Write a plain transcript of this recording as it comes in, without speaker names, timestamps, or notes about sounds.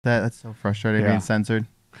That's so frustrating being censored.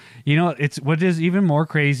 You know, what is even more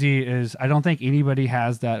crazy is I don't think anybody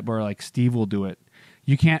has that where like Steve will do it.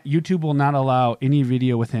 YouTube will not allow any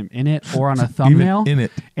video with him in it or on a thumbnail. Even in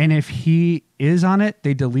it. And if he is on it,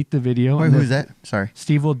 they delete the video. Wait, who's that? Sorry.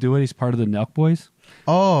 Steve will do it. He's part of the Nelk Boys.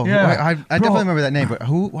 Oh, yeah. I definitely remember that name, but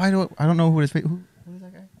I don't know who it is. Who is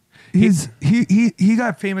that guy? He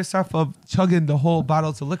got famous stuff of chugging the whole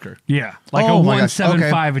bottles of liquor. Yeah. Like a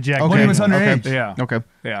 175 ejaculation. When he was underage. Okay. Yeah. Okay.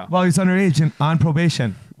 Yeah. Well, he's underage and on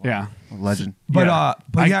probation. Yeah. Legend. But I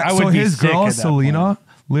would so be his sick girl at that Selena, point.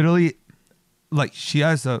 literally, like she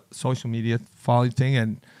has a social media following thing,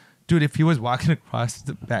 and dude, if he was walking across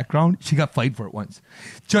the background, she got flagged for it once.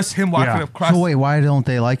 Just him walking across. So wait, why don't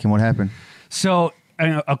they like him? What happened? So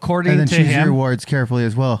according and then to choose him, your words carefully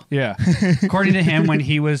as well. Yeah. According to him, when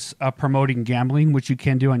he was promoting gambling, which you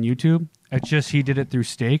can do on YouTube, it's just he did it through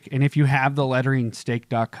Stake. And if you have the lettering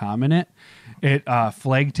stake.com in it, it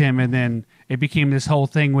flagged him. And then it became this whole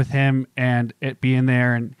thing with him and it being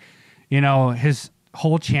there. And, you know, his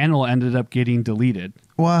whole channel ended up getting deleted.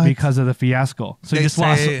 What? Because of the fiasco. So he just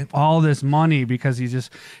lost all this money because he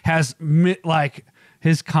just has, like,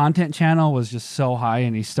 his content channel was just so high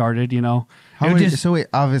and he started, you know. So wait,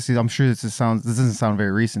 obviously, I'm sure this doesn't sound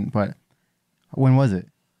very recent, but when was it?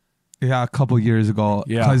 Yeah, a couple years ago.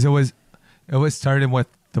 Yeah. Because it was starting with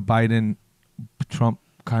the Biden-Trump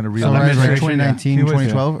kind of real. So that like was 2019,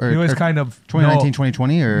 2012? He was kind of 2019,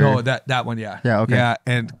 2020? Or? No, that one, yeah. Yeah, okay. Yeah,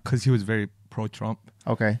 and because he was very pro-Trump.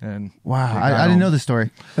 Okay. And wow, I didn't know this story.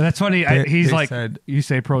 That's funny. He's they like, said, you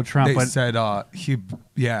say pro-Trump, they but said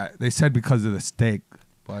they said because of the stake,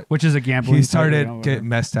 but which is a gambling. he started getting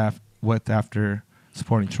messed with after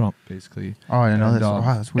supporting Trump, basically. Oh, I didn't know this. Wow,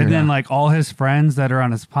 that's weird. And then like all his friends that are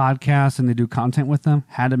on his podcast and they do content with them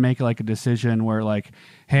had to make like a decision where like,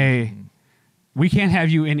 hey, we can't have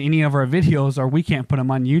you in any of our videos or we can't put them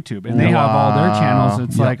on YouTube. And they have all their channels.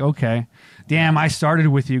 It's like, okay, damn, I started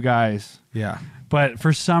with you guys. Yeah. But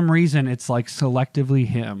for some reason, it's like selectively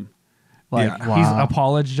him. Like he's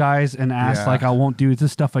apologized and asked like, I won't do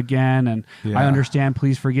this stuff again. And I understand.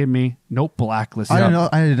 Please forgive me. Nope. Blacklisted.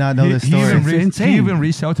 I did not know this story. He even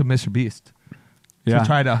reached out to Mr. Beast to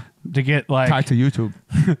try to get like talk to YouTube.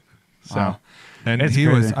 So, wow. And it's he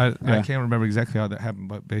crazy. was, I can't remember exactly how that happened,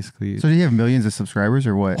 but basically. So did he have millions of subscribers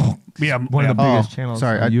or what? Yeah. One of the biggest channels.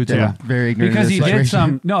 Sorry. on YouTube. Yeah. Very ignorant. Because he did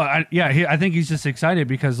situation. some, I think he's just excited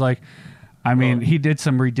because like, I mean, he did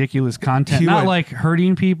some ridiculous content, not like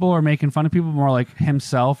hurting people or making fun of people, more like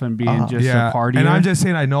himself and being just a party. And I'm just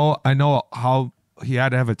saying, I know how he had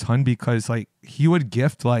to have a ton because like he would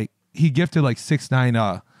gift he gifted like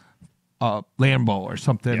 6ix9ine Lambo or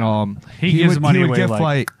something. Yeah. He gives money he would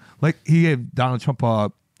away. Gift like he gave Donald Trump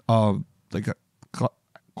like a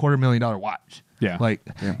 $250,000 watch. Yeah. Like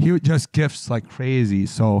he would just gifts like crazy.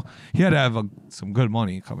 So he had to have some good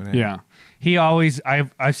money coming in. Yeah. He always,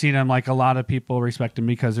 I've seen him, like a lot of people respect him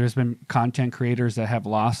because there's been content creators that have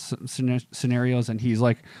lost scenarios and he's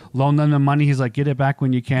like loaned them the money. He's like, get it back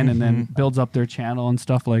when you can, and then builds up their channel and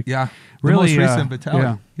stuff like. Yeah. Really. The most recent Vitality.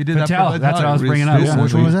 Yeah. He did that for Vitality. That's what I was bringing up. Recently.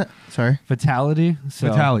 Which one was that? Sorry. Vitality.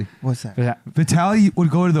 Vitality. What's that? Vitality would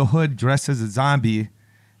go to the hood dressed as a zombie.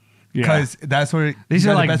 Because that's where these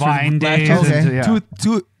are like Vine days. Okay.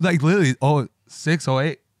 Two, like literally 06,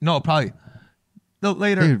 08. No, probably. The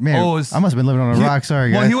later. Dude, man, I must have been living on a rock.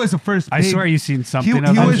 Sorry, guys. Well, he was the first. I swear you've seen something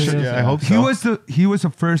of I hope so. He was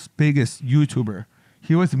the first biggest YouTuber.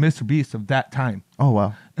 He was the Mr. Beast of that time. Oh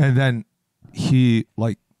wow! And then he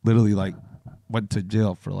like literally like went to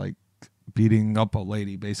jail for like beating up a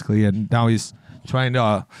lady basically, and now he's trying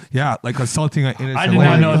to like assaulting an innocent I did lady.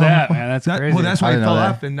 not know that, man. That's crazy. Well, that's why he fell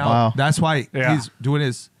off, and now that's why Yeah. he's doing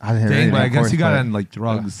his I thing. But I guess he got course, on like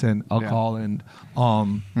drugs and alcohol and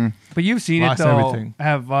But you've seen it lost though. everything.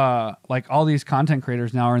 Have like all these content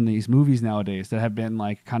creators now are in these movies nowadays that have been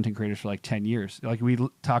like content creators for like 10 years. Like we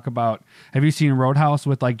talk about. Have you seen Roadhouse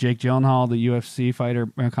with like Jake Gyllenhaal, the UFC fighter,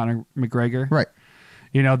 Conor McGregor? Right.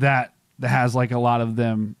 You know that has like a lot of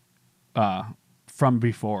them from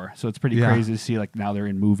before. So it's pretty crazy to see like now they're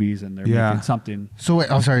in movies and they're making something. So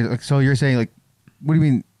wait, I'm sorry. Like, so you're saying like, what do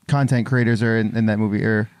you mean content creators are in that movie?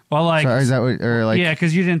 Or well, like sorry, is that what, or like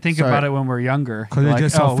because you didn't think about it when we were younger. Because they're like,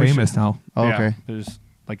 just so famous now. Oh, okay. There's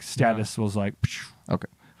like status was like. Okay.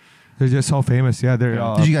 They're just so famous. Yeah, they're.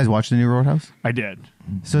 Did you guys watch the new Roadhouse? I did.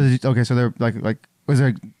 So so they're like was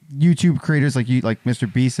there YouTube creators like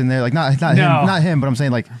Mr. Beast in there? Like not him, but I'm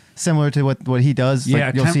saying like similar to what he does. Yeah,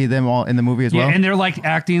 like, you'll see them all in the movie as well. Yeah, and they're like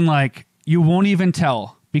acting like you won't even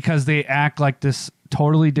tell because they act like this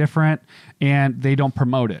totally different and they don't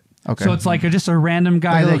promote it. Okay. So it's like just a random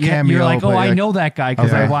guy Like a that little you're cameo, like, oh, but I like- know that guy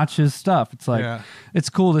because I Okay. watch his stuff. It's like, Yeah. it's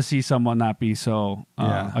cool to see someone not be so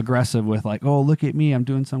aggressive with like, oh, look at me, I'm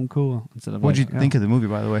doing something cool. Instead of What'd like, you think of the movie,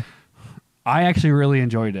 by the way? I actually really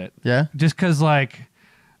enjoyed it. Yeah. Just because like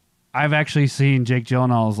I've actually seen Jake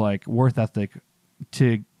Gyllenhaal's like work ethic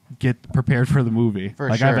to get prepared for the movie. For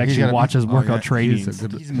like sure. I've He's actually gotta- watched his Oh, workout yeah. trainings. He's a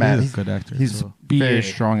good, He's he's mad. a He's- good actor. He's so. very BA.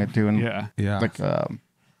 strong at doing. Yeah. Yeah. Like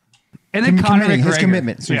And then Conor committing, his McGregor.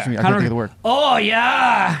 commitment. Excuse me, I can't think of the word. Oh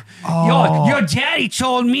yeah. Your daddy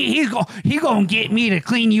told me he gonna get me to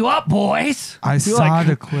clean you up, boys. I You're saw like,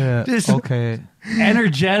 the clip. this- Okay.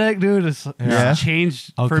 energetic, dude. It's Yeah.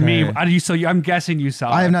 changed for me. Okay. I'm guessing you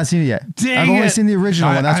saw. I have it. not seen it yet. Dang I've only it. seen the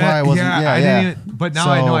original one. That's why I wasn't. Yeah, I yeah. didn't even, but now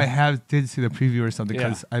I know So- I did see the preview or something Yeah.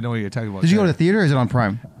 because I know what you're talking about. Did you go there. to the theater? Or is it on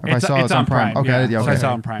Prime? If It's on Prime. Okay, Yeah, yeah, so I okay. saw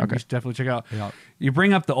it on Prime. Okay. You should definitely check it out. Yeah. You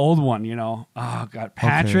bring up the old one, you know. Oh God,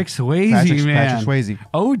 Patrick Swayze, Patrick man. Swayze,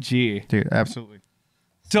 OG. dude, absolutely.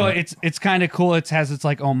 So it's kind of cool. It has its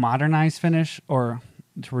like own modernized finish or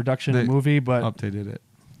reduction They of movie, but updated it.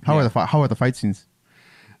 How are the fight scenes?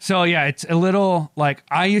 so yeah, it's a little like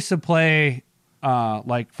I used to play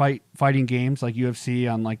like fighting games like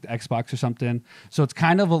UFC on like the Xbox or something. So it's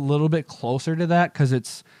kind of a little bit closer to that because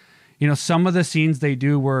it's some of the scenes they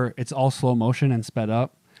do where it's all slow motion and sped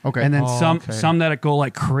up. Okay. And then Oh, okay. some that go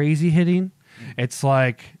like crazy hitting. It's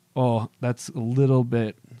like, oh, that's a little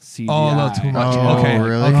bit CGI. Oh, a little too much. Oh, okay.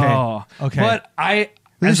 really? Okay. Oh. Okay. But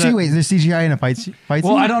There's CGI in a fight scene?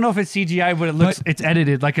 well, I don't know if it's CGI, but it's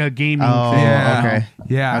edited like a gaming Oh, thing. Yeah. okay.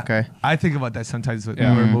 Yeah. Okay. I think about that sometimes with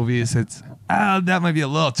Yeah. newer movies. It's that might be a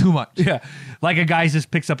little too much. Yeah, like a guy just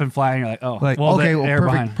picks up and flying. You're like, oh, Like, well, Okay, the air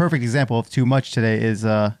behind. perfect example of too much today is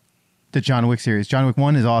the John Wick series. John Wick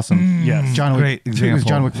 1 is awesome. Yes. John Wick Great 2 is example.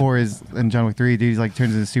 John Wick 4 is and John Wick 3, dude, he's like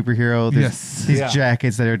turns into a superhero. There's Yes. these Yeah.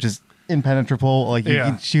 jackets that are just impenetrable. Like you Yeah.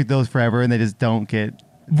 can shoot those forever and they just don't get.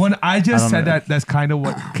 When I just I don't said know. that, that's kind of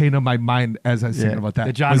what came to my mind as I was thinking Yeah. about that.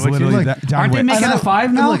 The John was Wick literally series? that John Aren't they Wick. making I a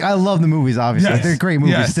 5 now? Look, I love the movies. Obviously, Yes. they're great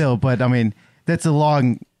movies Yes. still. But I mean, that's a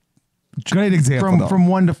long Great example. though. from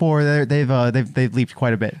 1 to 4. They've leaped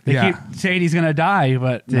quite a bit. They Yeah. keep saying he's gonna die,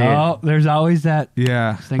 but no, there's always that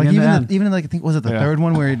yeah. thing Like in the even end. even like I think was it the Yeah. third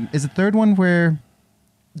one where is the third one where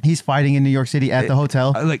he's fighting in New York City at the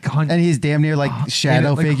hotel Like and he's damn near like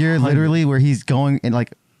shadow like figure 100. literally where he's going and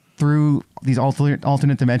like through these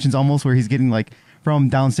alternate dimensions almost where he's getting like from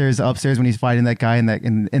downstairs to upstairs when he's fighting that guy in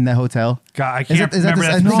that hotel. God, I Is can't that- is that remember the-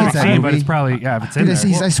 that I think specific it's that scene, but movie. it's probably if it's in Because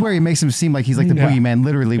there. I swear he makes him seem like he's like the Yeah. boogeyman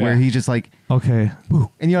literally where Yeah. he just like okay.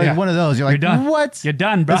 and you're like Yeah. one of those you're like You're done. what You're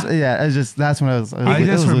done, bro. yeah it's just that's when I was I it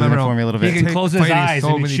just was losing remember it for me a little He bit. can close his fighting eyes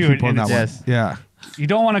and many shoot, people in and that it's- one. Yeah. You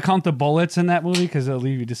don't want to count the bullets in that movie because it'll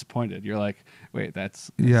leave you disappointed. You're like, wait,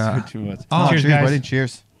 that's Yeah. too much. Oh, Cheers, cheers guys. buddy,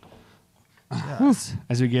 cheers.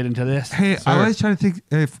 As we get into this, Hey, Sir. I was trying to think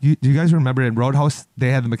if do you guys remember in Roadhouse they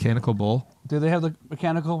had the mechanical bull? do they have the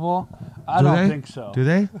mechanical bull? I Do don't they? think so. Do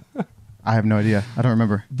they? I have no idea. I don't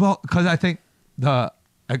remember. Well, because I think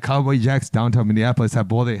at Cowboy Jack's downtown Minneapolis, that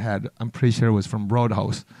bull they had, I'm pretty sure it was from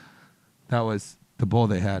Roadhouse. That was the bull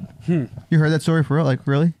they had. You heard that story for real? Like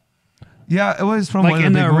really? Yeah, it was from Like one of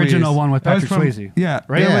in the the big original movies. one with It was Patrick from- Swayze. Yeah,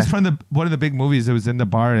 Right? It Yeah. was from one of the big movies. It was in the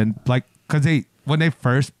bar and like because when they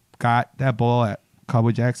first got that bull at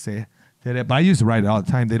Cowboy Jack's, they did it. But I used to ride it all the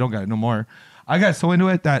time. They don't got it no more. I got so into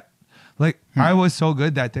it that like I was so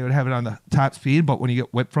good that they would have it on the top speed, but when you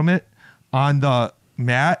get whipped from it on the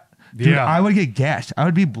mat, dude, Yeah. I would get gashed. I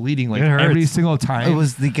would be bleeding like It hurts. every single time. It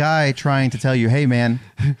was the guy trying to tell you, "Hey, man,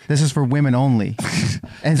 this is for women only."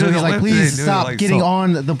 And so Dude, he's the like, lip "Please thing, dude, stop like, getting so-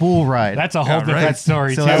 on the bull ride." That's a whole Yeah, different right.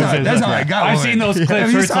 story So too. that's how I got I've one. seen those Have clips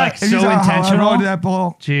you where it's saw- like have you so saw how I intentional. rode that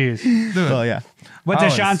bull? Jeez. Dude. oh yeah. But I to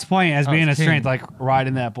was- Sean's point, as I being a was king. strength, like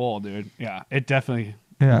riding that bull, dude. Yeah, it definitely.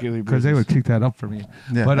 Yeah, give you because they bruises. would kick that up for me.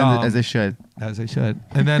 Yeah, but as they should. as they should.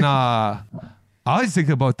 And then I always think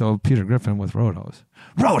about the Peter Griffin with Roadhouse.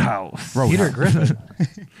 Roadhouse. Peter Griffin.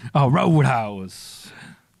 Oh, Roadhouse.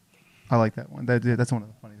 I like that one. That's one of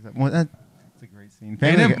the funniest. That's a great scene.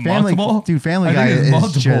 Ain't it multiple? Family I Guy think it's is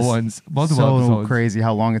multiple just ones, multiple so episodes. crazy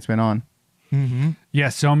how long it's been on. Mm-hmm. Yeah,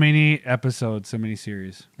 so many episodes, so many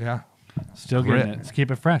series. Yeah. Still getting Grit. it. Let's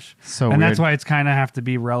keep it fresh. So and that's weird. why it's kind of have to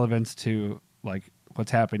be relevant to like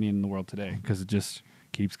what's happening in the world today because it just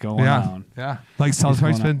keeps going Yeah. on. Yeah. Like South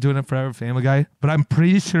Park's going been doing it forever, Family Guy. But I'm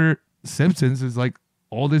pretty sure Simpsons is like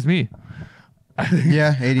old as me.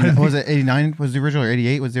 Yeah, 89. Was it 89? Was the original or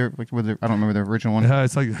 88? Was there? I don't remember the original one. Yeah,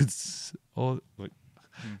 it's like it's old. Like,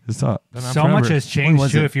 it's been on So much forever. has changed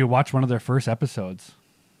was too it? if you watch one of their first episodes.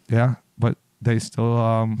 Yeah, but they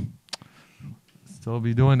still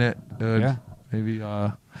be doing it. Yeah. Maybe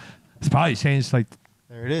it's probably changed like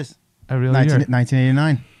There it is. Every other year.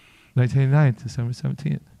 1989. 1989, December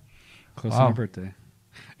 17th. Close to my birthday.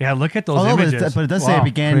 Yeah, look at those But images. it does say it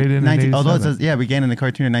began. Created in 19, although it 87. says it began in the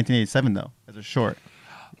cartoon in 1987 though, as a short.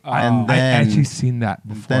 And I then actually seen that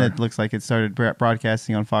before. Then it looks like it started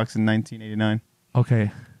broadcasting on Fox in 1989.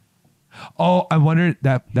 Okay. Oh, I wonder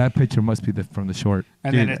that picture must be from the short.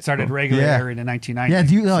 And Dude, then it started regular airing in 1990. Yeah,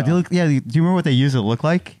 do you remember what they used to look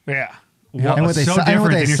like? Yeah. Yeah. And what they, so and what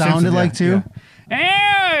different they than your sounded Simpsons, like too?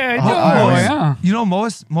 Yeah, Oh, yeah. You know,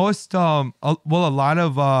 most a lot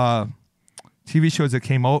of TV shows that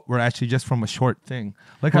came out were actually just from a short thing.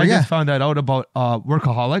 Like I just found that out about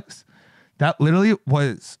Workaholics. That literally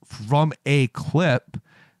was from a clip.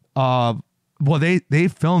 Well, they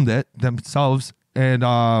filmed it themselves, and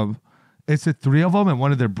it's the three of them and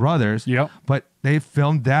one of their brothers. Yep. But they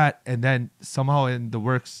filmed that, and then somehow in the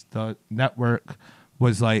works, the network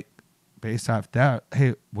was like, based off that,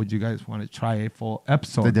 hey, would you guys want to try a full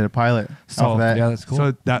episode? They did a pilot off that. Yeah, that's cool.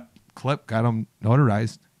 So that clip got them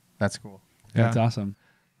notarized. That's cool. Yeah. That's awesome.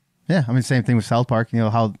 Yeah, I mean, same thing with South Park. You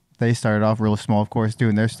know how they started off real small, of course,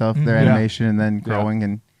 doing their stuff, their animation, and then growing.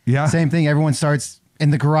 And same thing. Everyone starts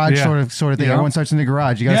in the garage, sort of thing. Yeah. Everyone starts in the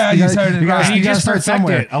garage. You Yeah, you started in the garage. You got to start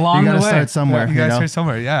somewhere. Along you the gotta way. start somewhere. You guys know? are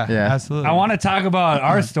somewhere. Yeah, Yeah. absolutely. I want to talk about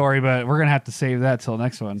our story, but we're going to have to save that till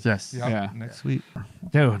next one. Yes. Yep, Yeah. next week.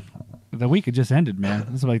 Dude, the week had just ended, man.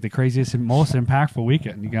 This is like the craziest and most impactful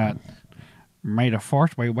weekend. You got May the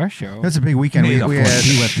 4th by West Show. That's a big weekend. May the We 4th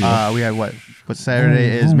be with you. had what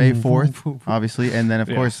Saturday is May 4th, obviously, and then of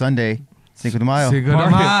course Sunday, Cinco de Mayo. Cinco de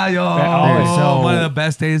Mayo. Oh, so- One of the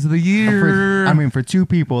best days of the year. For two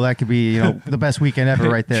people, that could be the best weekend ever,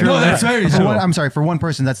 right there. No, that's very For true. I'm sorry, for one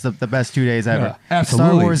person, that's the best 2 days ever. Yeah, absolutely.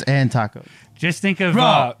 Star Wars and tacos. Just think of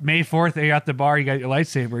Bro. May 4th, you're at the bar, you got your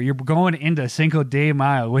lightsaber. You're going into Cinco de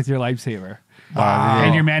Mayo with your lightsaber. Wow.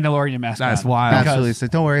 And your Mandalorian mask That's on. wild. Absolutely. So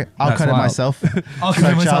don't worry, I'll That's cut it wild. myself. I'll Start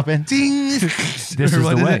cut myself. chopping. Ding. This is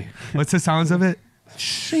the way. What's the sounds of it?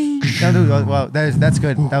 Well, that's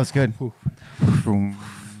good. That was good. Boom.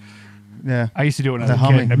 Yeah. I used to do it when I The was a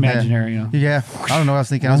humming. kid, imaginary, Yeah. I don't know what I was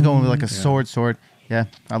thinking. I was going with like a sword. Yeah.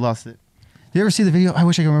 I lost it. Do you ever see the video? I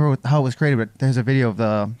wish I could remember how it was created, but there's a video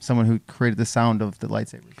of someone who created the sound of the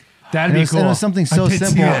lightsaber. That'd And be it was, cool. and it was something so I did see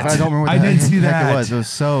simple. that. I don't remember what I the did see heck that. it was. It was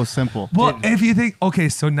so simple. Well, if you think, okay,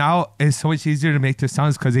 so now it's so much easier to make the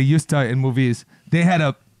sounds because they used to, in movies, they had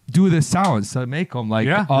to do the sounds to make them. Like,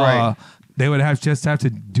 Right. They would have to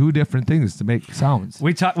do different things to make sounds.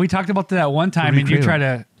 We talked about that one time, and you Recreate try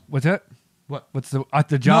to what's it? What? What's the at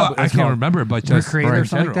the job? No, I it's can't called remember, but just recreate in or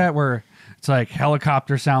something like general. that, where it's like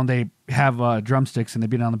helicopter sound. They have drumsticks and they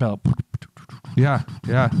beat on the pedal. Yeah.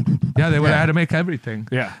 They would have had to make everything.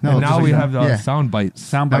 Yeah, No, And just now like we that. have the Yeah. sound bites.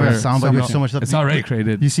 sound Now we have bite. sound bite. We have so much stuff. It's already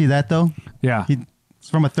created. You see that though? Yeah, It's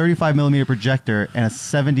from a 35 millimeter projector and a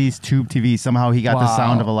 70s tube TV. Somehow he got the Wow.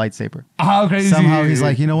 sound of a lightsaber. How crazy! Somehow he's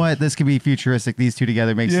like, you know what? This could be futuristic. These two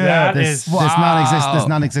together makes Yeah, this that is- Wow.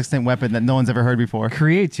 non-existent weapon that no one's ever heard before.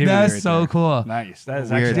 creativity. That's right so there. cool. Nice. That is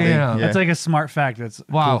Weird actually thing. Damn. Yeah. that's like a smart fact. That's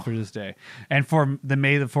Wow. cool for this day. And for the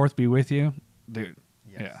May the 4th be with you, dude.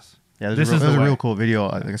 Yes. Yeah, This there's is a the way. real cool video.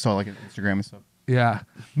 Like I saw like on Instagram and stuff. Yeah,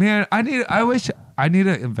 man. I wish I need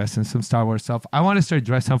to invest in some Star Wars stuff. I want to start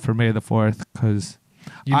dressing up for May the 4th because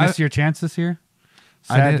You missed your chance this year.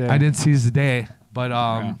 I Sad didn't seize the day. But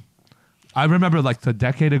I remember like a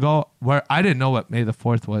decade ago where I didn't know what May the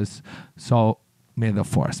 4th was. So May the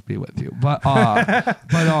Force be with you. But I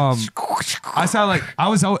saw like I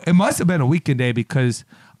was out. It must have been a weekend day because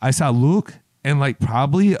I saw Luke and like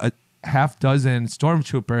probably a half dozen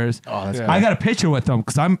stormtroopers. Oh, that's Yeah. cool. I got a picture with them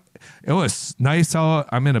because it was nice out.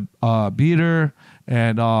 I'm in a beater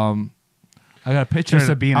and I got a picture. Just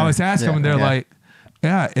a beaner. I was asking them, and they're Yeah. like,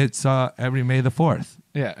 "Yeah, it's every May the 4th."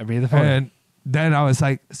 Yeah, May the 4th. And then I was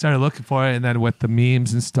like, started looking for it, and then with the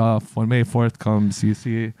memes and stuff, when May 4th comes, you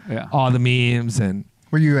see all the memes and.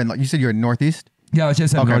 Were you in? You said you were in Northeast. Yeah, I was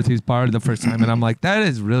just at Okay. Northeast Bar the first time, and I'm like, that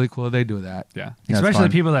is really cool. They do that. Yeah, That's especially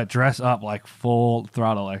fun. people that dress up like full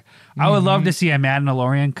throttle. Like, I would love to see a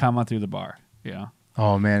Mandalorian come on through the bar. You know,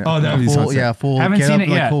 Oh man. Oh, that'd be full. so sick. Yeah, full. Haven't get seen up, it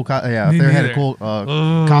like, yet. Cool. Yeah, Me if they had a neither. cool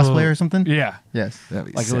cosplay or something. yeah, Yes. That'd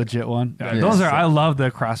be like sick. a legit one. Yeah, Yeah. those are. I love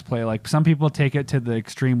the crossplay. Like some people take it to the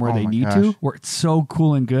extreme where Oh they my need gosh. to, where it's so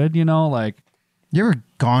cool and good. You know, like You ever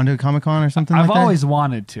gone to Comic Con or something? I've like that? always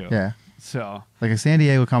wanted to. Yeah. So Like a San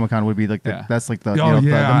Diego Comic Con would be like the, Yeah. that's like the, Oh,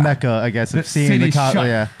 yeah. the mecca, I guess, The of seeing city the shut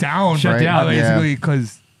yeah. down. Shut right? down, yeah. Basically,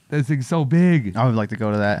 because this thing's so big. I would like to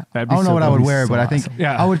go to that. I That'd be don't know so what I cool. would That'd be wear, so but I think awesome.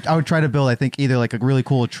 Yeah. I would try to build. I think either like a really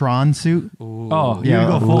cool Tron suit. oh, Yeah, you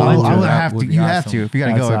go full I into would that. have to. would be You have awesome. to if you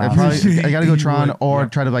gotta That's go. awesome. Probably, I gotta go You Tron would, or yeah.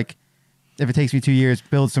 try to like. if it takes me 2 years,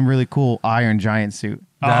 build some really cool Iron Giant suit.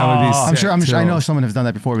 That would be sick, I'm sure. I know someone has done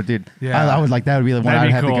that before, but dude, Yeah. I would like that would be the one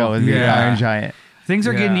I'd have to go with the Iron Giant. Things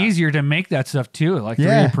are getting easier to make that stuff too, like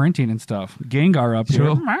 3D printing and stuff. Gengar up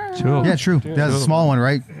True. here. True. Yeah, true. That's a small one,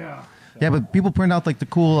 right? Yeah. Yeah, but people print out like the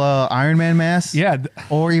cool Iron Man masks. Yeah.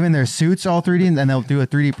 Or even their suits all 3D, and then they'll do a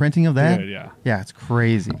 3D printing of that. Yeah. Yeah, it's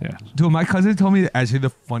crazy. Yeah. Dude, my cousin told me actually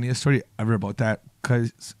the funniest story ever about that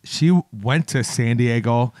because she went to San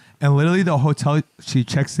Diego and literally the hotel she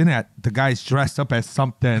checks in at, the guy's dressed up as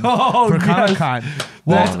something for Comic-Con.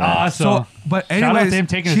 That's awesome. So, but Shout out anyways, to him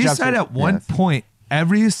taking a she job said too. at one point,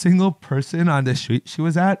 every single person on the street she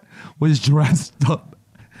was at was dressed up.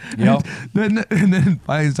 Yep. And then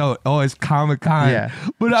finds out, oh, it's Comic-Con. Yeah.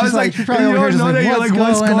 But I was like, she's you probably over here don't just know that. You're like,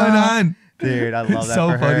 what's going on? Dude, I love It's that so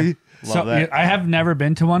for her. funny. Love that. I have never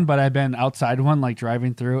been to one, but I've been outside one, like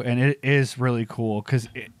driving through, and it is really cool because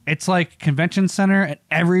it's like convention center, and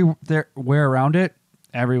everywhere around it,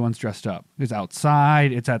 everyone's dressed up. It's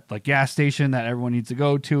outside. It's at like gas station that everyone needs to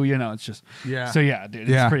go to. You know, it's just So yeah, dude,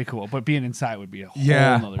 it's pretty cool. But being inside would be a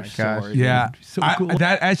whole other story. Yeah, dude. So cool.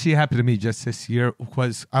 That actually happened to me just this year.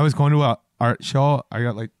 Was I was going to a art show. I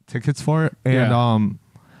got like tickets for it, and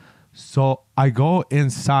so I go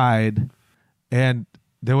inside, and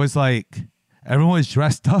there was like everyone was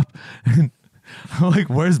dressed up, and I'm like,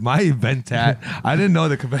 "Where's my event at?" I didn't know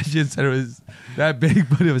the convention center was that big,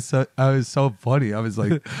 but it was so funny. I was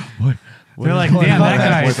like, "What?" They're like, "Damn, that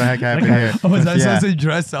guy! What the heck happened here?" Was I supposed to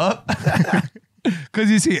dress up? Because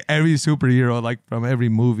you see every superhero like from every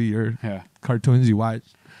movie or cartoons you watch.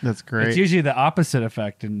 That's great. It's usually the opposite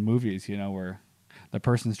effect in movies, you know, where the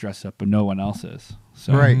person's dressed up but no one else is.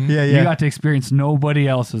 So Right. Yeah, yeah. You got to experience nobody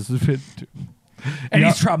else's. And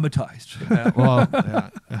he's traumatized.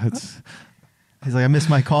 He's like, I miss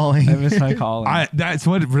my calling. I miss my calling. That's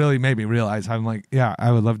what really made me realize. I'm like, yeah,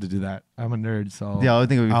 I would love to do that. I'm a nerd, so Yeah, I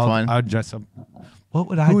think it would be fun. I'd dress up. What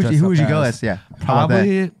would I? Who dress would up you go as? as? Yeah, how about that?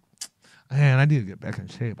 Probably. Man, I need to get back in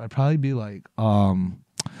shape. I'd probably be like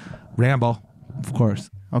Rambo, of course.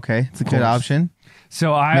 Okay, it's a good option.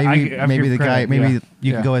 So Maybe the guy. Maybe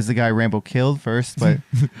you can go as the guy Rambo killed first, but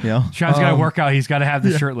you know, Sean's got to work out. He's got to have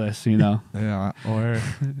the shirtless. You know. Yeah. Or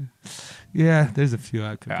there's a few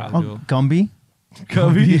I could probably do. Gumby.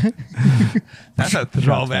 That's a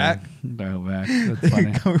throwback. Throwback. That's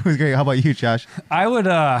funny. Gumby was great. How about you, Josh? I would.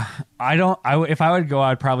 If I would go,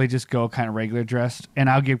 I'd probably just go kind of regular dressed, and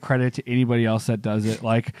I'll give credit to anybody else that does it.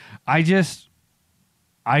 Like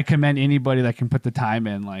I commend anybody that can put the time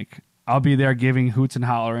in. Like I'll be there giving hoots and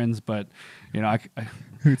hollerins, but you know,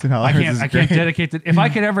 Hoots and hollerins I can't dedicate if I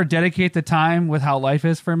could ever dedicate the time with how life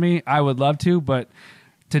is for me, I would love to, but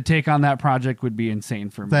to take on that project would be insane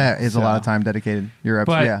for me. That is a lot of time dedicated.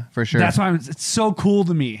 Yeah, for sure. That's why it's so cool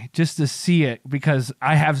to me just to see it, because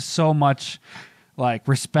I have so much like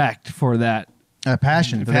respect for that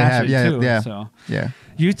passion that they have. Yeah, too. yeah. So yeah.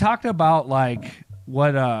 You talked about like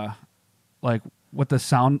what the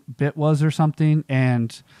sound bit was or something,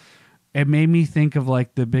 and it made me think of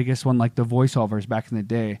like the biggest one, like the voiceovers back in the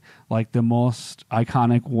day. Like the most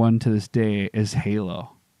iconic one to this day is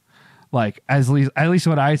Halo. Like at least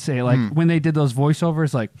what I say, like when they did those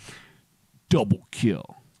voiceovers, like double kill,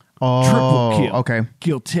 triple kill, okay,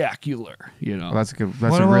 kill-tacular. You know, that's a good.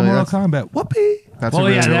 That's What a about really. Mortal That's, Kombat? Whoopee. that's well, a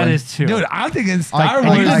really yeah, good that one. is too. Dude, I'm thinking Star Iconic-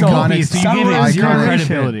 Wars. iconic- So you give it zero iconic-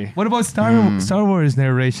 credibility. What about Star Wars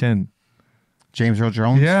narration? James Earl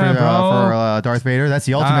Jones Yeah, for Darth Vader. That's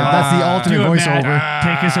the ultimate. That's the ultimate Do it, voiceover. Matt.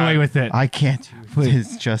 Take us away with it. I can't do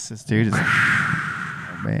his justice, dude.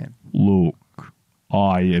 Oh man. Luke,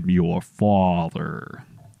 I am your father.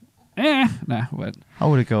 Nah, what? How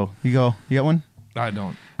would it go? You got one? I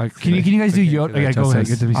don't. Can you guys do Yoda? Yeah, go ahead.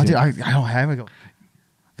 Get to be safe. I don't have it.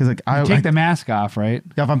 Because like I Take the mask off, right?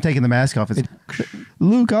 if I'm taking the mask off, it's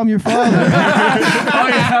Luke, I'm your father. Oh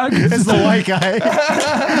yeah, It's the white guy.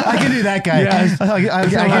 I can do that guy. Yes. I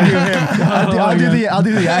can do him. I'll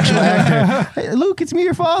do the actual actor. Hey, Luke, it's me,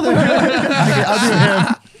 your father. I'll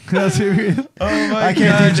do him. I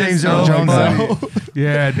can't do James Earl Jones though.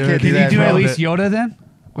 Yeah, dude. Can't do Can that, you do bro. at least Yoda then?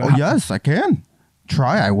 Oh yes, I can.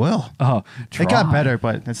 Try, I will. Oh, It got better,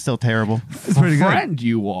 but it's still terrible. It's pretty good. Friend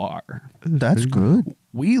you are. That's good.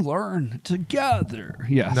 We learn together.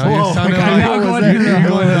 Yes. No, you're sounding okay, like now what go was ahead. that? you're What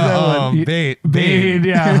going was that one? to Bane. Bane,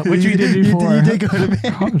 yeah, which we did before. You did go to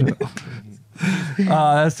Bane.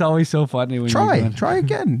 That's always so funny. When Try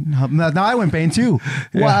again. Now I went Bane too.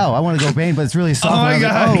 Wow, I want to go Bane, but it's really soft. Oh my And I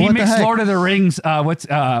was God. like, He what the makes heck? Lord of the Rings.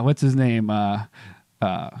 What's his name?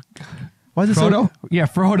 Why is it Frodo? so? Yeah,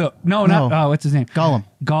 Frodo. No, not. What's his name? Gollum.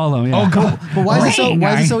 Gollum. Yeah. Oh, But why is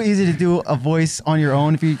it so easy to do a voice on your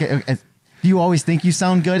own if you get? Do you always think you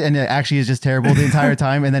sound good and it actually is just terrible the entire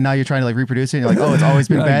time? And then now you're trying to like reproduce it and you're like, oh, it's always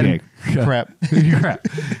been bad. Crap. Crap.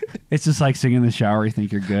 It's just like singing in the shower. You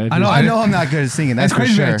think you're good. I know I'm not good at singing. That's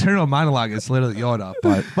crazy. My internal monologue is literally Yoda,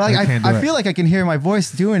 but like, I feel like I can hear my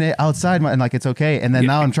voice doing it outside and like it's okay. And then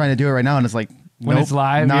now I'm trying to do it right now and it's like, when it's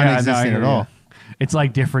live, non-existent at all. It's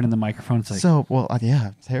like different in the microphone. It's like, so, well, yeah,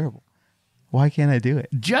 it's terrible. Why can't I do it?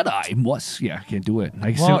 Jedi must. Yeah, I can't do it.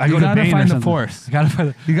 I gotta find the force. You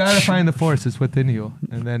gotta find the force that's within you,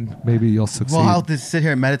 and then maybe you'll succeed. Well, I'll have to sit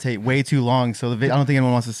here and meditate way too long. So I don't think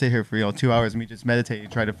anyone wants to sit here for 2 hours and me just meditate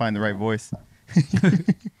and try to find the right voice.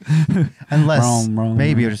 Unless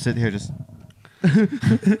maybe I'll just sit here just.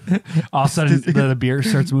 All of a sudden the beer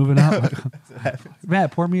starts moving up.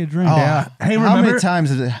 Matt, pour me a drink. Oh, yeah. Hey, remember how many times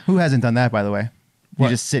who hasn't done that? By the way, you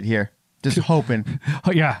just sit here, just hoping.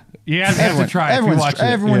 Oh, yeah. You have to try.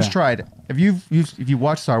 Everyone's tried. If you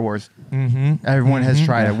watch Star Wars, everyone has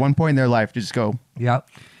tried at one point in their life to just go. Yep.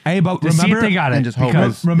 Hey, but remember, see if they got it. And just hope.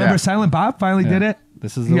 Remember, Silent Bob finally did it.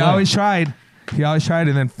 This is the he always tried. He always tried,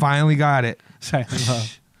 and then finally got it. Silent Bob.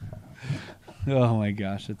 Oh my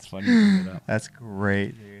gosh, it's funny. To bring it up. That's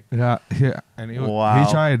great, dude. Yeah. And he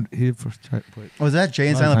tried. He first tried. Was that Jay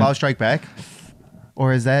and Silent Bob Strike Back,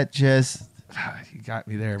 or is that just? You got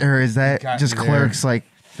me there. Or is that just Clerks like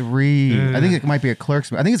 3? I think it might be a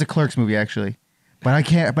Clerks. I think it's a Clerks movie actually, but I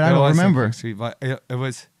can't. But I don't remember. But it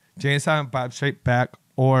was Jay and Silent Bob Strike Back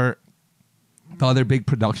or the other big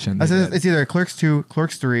production. It's either Clerks 2,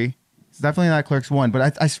 Clerks 3. It's definitely not Clerks 1.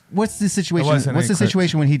 But what's the situation? What's the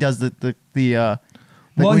situation when he does the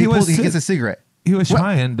well, he gets a cigarette. He was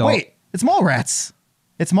trying though. Wait, it's Mallrats.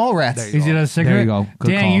 It's Mallrats. Is it a cigarette? There you go.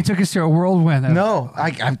 Good Dang, call. you took us to a whirlwind. No,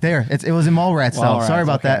 I'm there. It was in Mallrats though. Sorry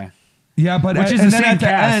about that. Yeah, but which is the same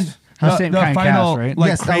cast. The final cast, right?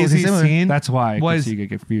 Like crazy scene. That's why was you get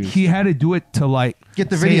confused. He had to do it to like get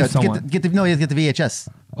the video. Get the he had to get the VHS.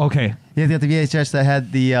 Okay. He had to get the VHS that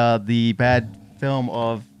had the bad film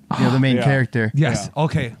of the main character. Yes. Yeah.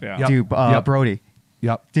 Okay. Yeah. Dude, Brody.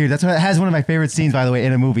 Yep. Dude, that's what has one of my favorite scenes, by the way,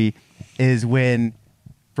 in a movie, is when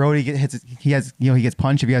Brody he gets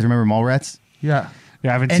punched. If you guys remember Mallrats. Yeah. Yeah,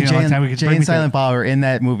 I haven't seen it in a long time. Jay and Silent Bob are in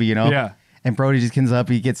that movie, Yeah. And Brody just comes up,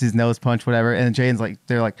 he gets his nose punched, whatever, and Jay and so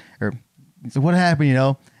what happened,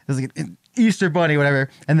 There's like an Easter bunny, whatever,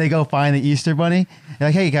 and they go find the Easter bunny. They're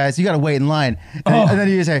like, hey guys, you gotta wait in line. And then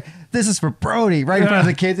you just say, this is for Brody, right in front of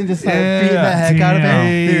the kids, and just beating the heck out of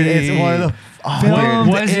him. Dude, it's one of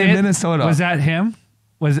the was it Minnesota. Was that him?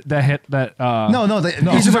 Was it that hit that? No.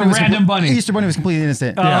 Easter bunny was random bunny. Easter bunny was completely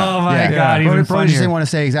innocent. Oh my god! Even Brody just didn't want to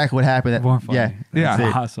say exactly what happened.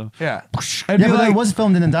 Yeah, awesome. Yeah, but it was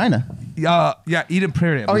filmed in Edina. Yeah, Eden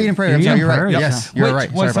Prairie. Oh, Eden Prairie. You're right. Yep. Yes, you're right.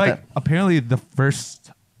 Sorry was about that. Apparently the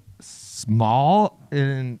first mall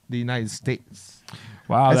in the United States.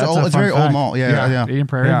 Wow, it's a very old mall. Yeah. Eden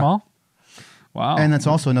Prairie Mall. Wow, and that's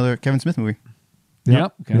also another Kevin Smith movie.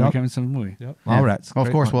 Yep. Kevin Smith movie. Yep. Mallrats.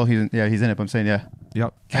 Of course. Well, he's in it. But I'm saying, yeah.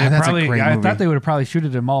 Yep. That's a great movie. I thought they would have probably shoot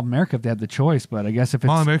it in Mall of America if they had the choice, but I guess if it's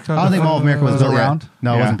Mall of America, I don't think Mall of America was built around. Yet.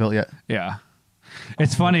 No, it wasn't built yet. Yeah.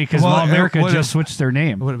 It's funny because Mall of America just switched their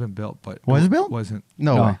name. It would have been built, but was it built? Wasn't.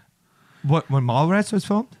 No way. What when Mallrats was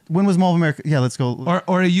filmed? When was Mall of America? Yeah, let's go. Or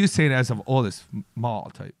are you saying as of oldest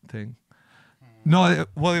mall type thing? No,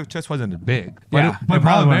 it just wasn't as big. But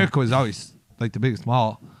Mall of America was always like the biggest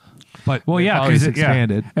mall. But because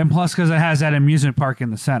expanded. And plus because it has that amusement park in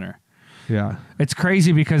the center. Yeah. It's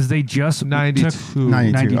crazy because they just 92.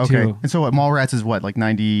 Okay. And so what? Mallrats is what, like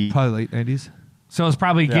 90? Probably late 90s. So it's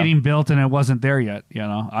probably getting built and it wasn't there yet,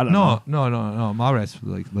 I don't know. No. Mallrats was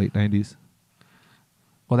like late 90s.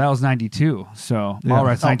 Well, that was 92. So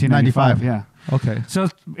Mallrats 1995. Yeah. Okay. So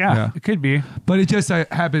it could be. But it just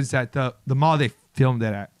happens that the mall they filmed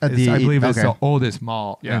it at I believe it's the oldest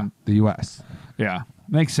mall in the U.S. Yeah.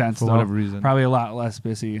 Makes sense, for whatever reason. Probably a lot less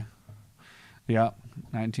busy. Yep.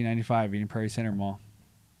 1995, Eden Prairie Center Mall.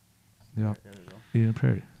 Yep. Eden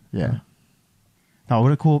Prairie. Yeah. No,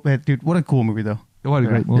 what a cool movie though. What a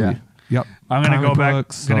great movie. Yeah. Yep. I'm gonna go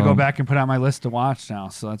back. Go back and put out my list to watch now.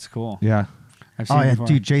 So that's cool. Yeah. I've seen it before.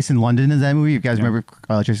 Dude, Jason London is that movie. You guys remember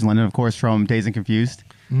Jason London, of course, from Dazed and Confused?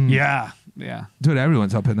 Yeah. Dude,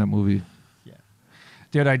 everyone's up in that movie. Yeah.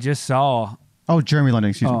 Dude, I just saw. Oh, Jeremy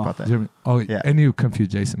London. Excuse me about that. Yeah. And you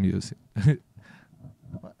confused Jason Mewes.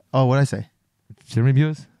 Oh, what did I say? Jeremy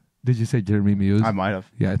Mewes? Did you say Jeremy Mewes? I might have.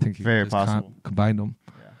 Yeah, I think you very possible. Combined them.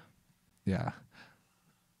 Yeah.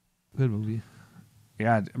 Good movie.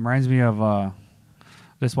 Yeah, it reminds me of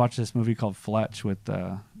just watched this movie called Fletch with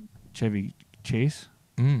Chevy Chase.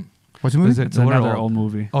 What's the movie? It's another old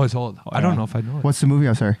movie. Oh, it's old. I don't know if I know it. What's the movie?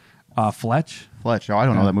 I'm sorry. Fletch. Oh, I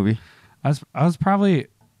don't know that movie. I was probably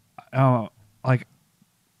like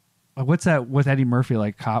what's that with Eddie Murphy,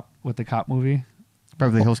 like the cop movie?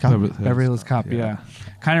 Beverly Hills Cop. Beverly Hills Cop, yeah.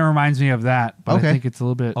 Kind of reminds me of that, but Okay. I think it's a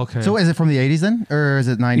little bit. Okay. So is it from the 80s then? Or is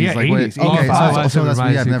it 90s? Yeah, like, 80s. Okay, so that's,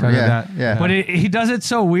 reminds you never, kind of yeah. that. Yeah. But he does it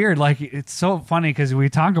so weird. Like, it's so funny because we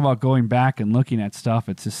talk about going back and looking at stuff.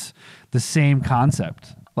 It's just the same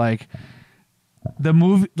concept. Like, the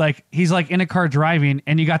movie, like, he's like in a car driving,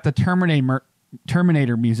 and you got the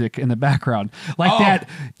Terminator music in the background, like that,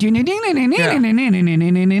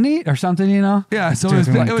 or something, you know? Yeah, so it was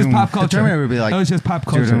pop culture. The Terminator would be like, it was just pop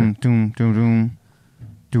culture.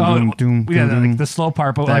 Like the slow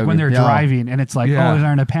part, but like when they're driving, and it's like, Yeah. oh,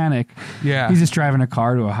 they're in a panic. Yeah. He's just driving a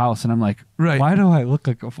car to a house, and I'm like, Right. why do I look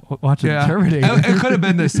like watching Yeah, Terminator? it could have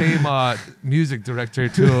been the same music director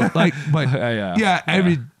too. Like, but Yeah.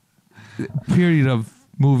 every period of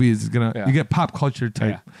movies is gonna you get pop culture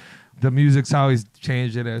type. Yeah. The music's always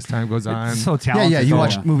changing as time goes on. It's so talented. Yeah, you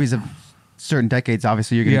watch movies of certain decades,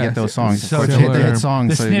 obviously you're going to Yeah. get those songs. So the similar. hit songs.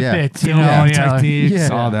 The so, snippets, you Film know, yeah, techniques, Yeah.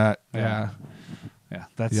 all that. Yeah. Yeah,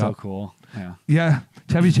 that's so cool. Yeah. yeah.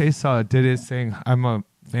 Chevy Chase did his thing. I'm a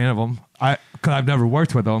fan of him. Cause I've never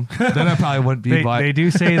worked with him. Then I probably wouldn't be. but They do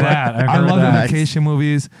say that. I've I heard love the that. vacation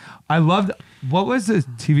movies. I loved what was the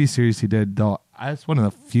TV series he did though. That's one of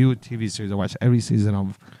the few TV series I watched every season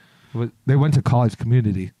of. They went to college.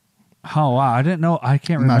 Community. Oh wow, I didn't know. I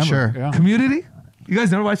can't I'm not remember. sure. Yeah. Community? You guys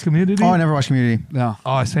never watched Community? Oh, I never watched Community. No.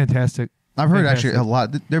 Oh, it's fantastic. I've heard Fantastic. actually a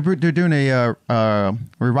lot. They're doing a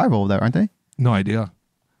revival of that, aren't they? No idea.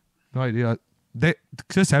 No idea. They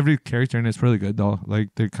just every character in it's really good though. Like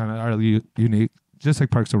they kind of are unique, just like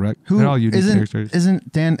Parks and Rec. They're all unique characters. Is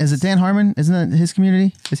it Dan Harmon? Isn't that his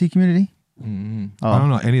Community? Is he Community? Oh. I don't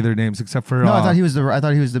know any of their names except for. No, I thought he was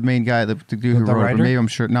the main guy, the dude who The wrote it. writer? But maybe I'm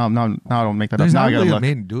sure. No, I don't make that There's up. Now not I gotta really a look.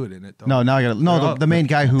 main dude in it though. No, now I gotta. The main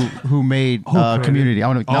guy who made created Community. it?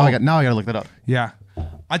 I gotta look that up. Yeah,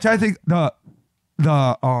 I try to think the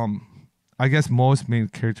I guess most main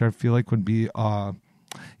character I feel like would be look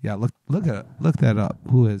that up.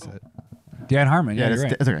 Who is it? Dan Harmon. Yeah, Yeah, you're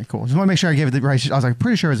right. that's okay. Cool. Just want to make sure I gave it the right. I was like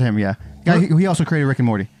pretty sure it was him. Yeah, guy, he also created Rick and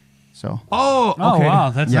Morty. So Oh, Oh okay. wow,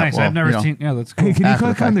 that's Yeah, nice. well, I've never you know. seen. Yeah, that's cool. Hey, can you After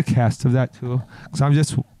the click on the fact. cast of that too?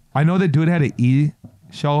 Because I know the dude had an E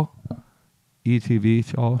show, ETV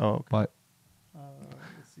show, Oh, okay. but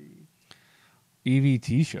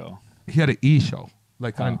EVT show. he had an E show,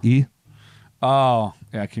 like on E. Oh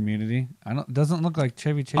yeah, Community. I don't. Doesn't look like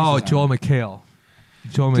Chevy Chase. Oh, is on Joel it. McHale.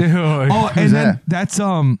 Joel Dude. Oh, and Who's then that? that's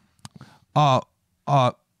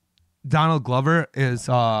Donald Glover is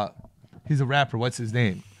he's a rapper. What's his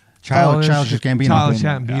name? Childish Gambino. Childish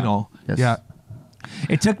Gambino. Yes. Yeah.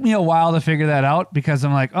 It took me a while to figure that out because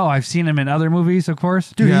I'm like, oh, I've seen him in other movies, of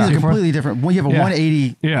course. Dude, Yeah. he's a completely different. When you have a Yeah.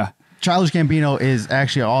 180, Yeah. Childish Gambino is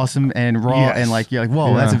actually awesome and raw, Yes. and like you're like,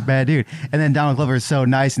 whoa, Yeah. that's a bad dude. And then Donald Glover is so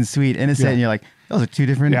nice and sweet, innocent, Yeah. and you're like, those are two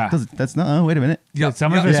different. Yeah. That's not. Oh, wait a minute. Dude,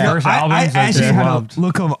 some of his first I albums I actually just had loved. to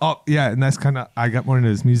look him up. Yeah, and that's kind of I got more into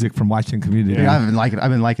his music from watching Community. Dude, I've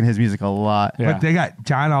been liking his music a lot. Yeah. But they got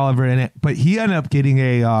John Oliver in it. But he ended up getting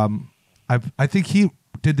a I think he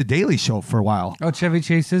did the Daily Show for a while. Oh, Chevy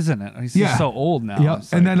Chase is in it. He's Yeah. just so old now. Yeah,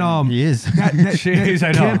 It's and like, then He is. Jeez,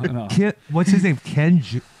 I know, I know. Ken, what's his name? Ken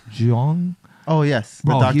Jeong. Oh yes, the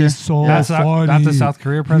Bro, doctor. he's so That's not- funny. not the South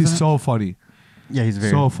Korea president? He's so funny. Yeah, he's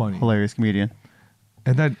very so funny. hilarious comedian.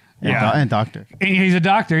 And then Yeah. And doctor. And he's a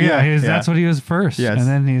doctor. Yeah, Yeah, that's what he was first. Yes. And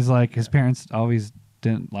then he's like, his parents always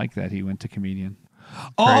didn't like that he went to comedian.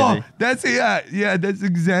 oh, that's that's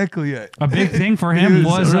exactly it. A big thing for He him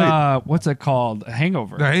was was right. what's it called?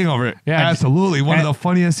 Hangover. The Hangover. Yeah, absolutely. One of and- the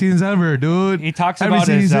funniest scenes ever, dude. He talks Every about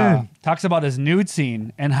scene his he's in. nude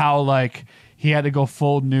scene and how like he had to go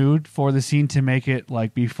full nude for the scene to make it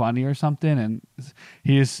like be funny or something. And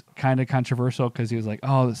he is kind of controversial because he was like,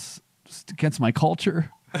 "Oh, this is against my culture."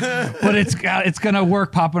 But it's gonna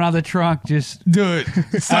work popping out of the trunk just Dude,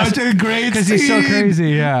 such a great because scene. he's so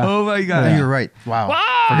crazy. Yeah. Oh my Yeah. god. You're right. Wow.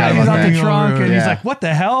 And he's about out the that. trunk and he's Yeah. like, "What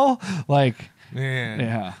the hell?" Like, Man,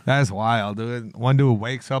 Yeah. that's wild, dude. One dude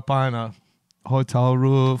wakes up on a hotel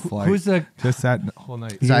roof. Like, who's the- just that whole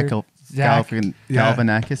night? Zach Zach. Yeah.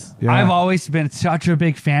 Galifianakis. Yeah. I've always been such a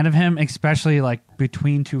big fan of him, especially like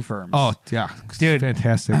Between Two Ferns. Oh yeah, Dude.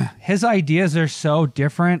 fantastic. His ideas are so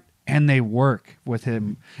different and they work with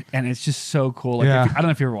him, and it's just so cool. Like, Yeah. I don't know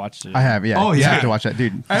if you ever watched it. I have. Yeah. Oh, You yeah. have to watch that,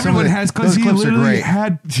 dude. Some of Everyone has because those he clips are literally great.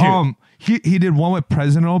 had he did one with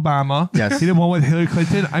President Obama. Yes. He did one with Hillary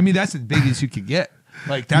Clinton. I mean, that's as big as you could get.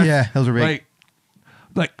 Like that. Yeah, those are big.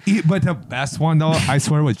 But the best one though, I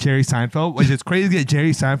swear, was Jerry Seinfeld, which is crazy to get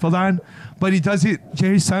Jerry Seinfeld on, but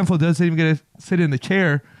Jerry Seinfeld doesn't even get to sit in the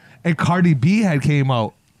chair, and Cardi B had came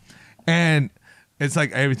out, and it's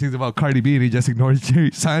like everything's about Cardi B, and he just ignores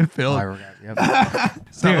Jerry Seinfeld. Yep.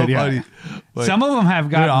 So Dude, yeah. funny. But Some of them have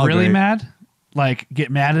they're all gotten really great. mad, like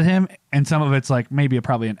get mad at him, and some of it's like maybe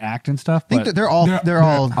probably an act and stuff. I think But that they're all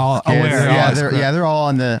all kids. aware. Yeah, they're all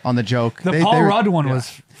on the joke. the They- Paul they- Rudd one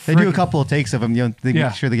was. They do a freaking- couple of takes of them. You know, they Yeah.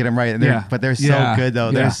 make sure they get them right. And Yeah. but they're so Yeah. good though.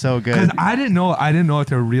 Yeah. They're so Because good. I didn't know if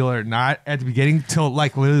they're real or not at the beginning till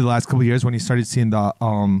like literally the last couple of years when you started seeing the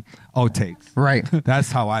outtakes. Right.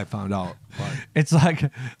 That's how I found out. But It's like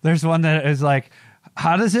there's one that is like,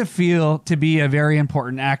 how does it feel to be a very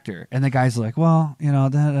important actor? And the guy's like, well, you know,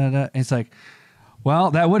 da, da, da. And it's like,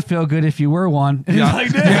 well, that would feel good if you were one. And yeah,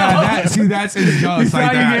 he's like, that's his joke. you It's thought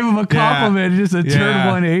like that. you gave him a compliment, just a turn Yeah.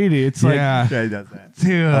 180. It's like, Yeah. Yeah, he does that.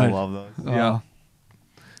 dude, I love those. Yeah.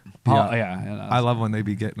 Paul, yeah, I love when they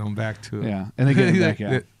be getting them back too. Yeah, and they get it back.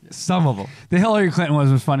 Yeah, Some of them. the Hillary Clinton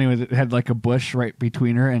was funny. With it had like a bush right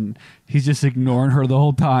between her, and he's just ignoring her the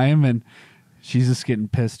whole time, and she's just getting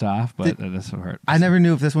pissed off. But that doesn't hurt. I never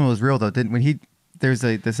knew if this one was real though. There's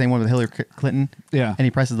the same one with Hillary Clinton. Yeah. And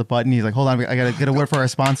he presses the button. He's like, "Hold on, I gotta get a word for our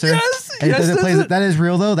sponsor." Yes, And yes, it plays that's it. That is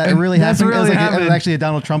real though. That really that's happened. really it was happened. It was actually a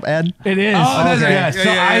Donald Trump ad. It is. Oh, that's Okay. right. So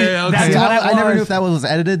Yeah, okay. that's See, what I it never knew was. if that was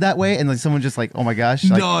edited that way, and like someone just like, "Oh my gosh!"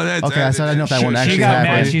 Like, No, that's okay. So I didn't know if that one edited. actually She got mad.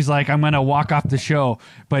 happened. She's like, "I'm gonna walk off the show."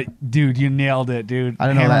 But dude, you nailed it, dude. I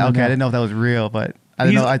didn't know Hand that. on the Okay, I nail. didn't know if that was real, but I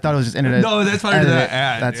didn't know. I thought it was just internet. No, that's part of the edited.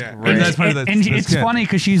 ad. That's yeah. great. That's part of the and it's skit. funny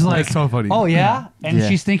because she's like, That's so funny. "Oh yeah," and Yeah.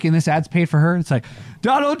 she's thinking this ad's paid for her. It's like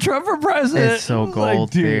Donald Trump for president. It's so It's like, gold,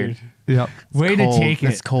 dude. Yep. Way to take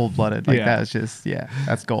It's it. cold blooded. Like Yeah. that is just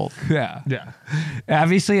that's gold. Yeah. Yeah.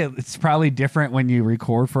 Obviously, it's probably different when you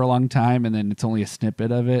record for a long time and then it's only a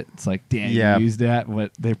snippet of it. It's like, damn, Yeah. you used that,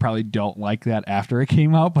 but they probably don't like that after it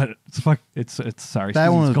came out. But it's sorry.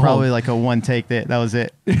 That one it's was gold. probably like a one take. That was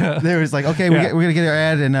it. Yeah. They was like, okay, Yeah. we're gonna get our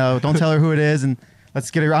ad, and don't tell her who it is, and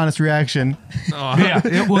let's get her honest reaction. Yeah.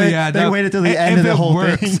 Well, They- yeah. they waited till the if end of the it whole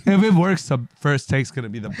works, thing. If it works, the first take's gonna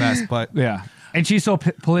be the best. But Yeah. And she's so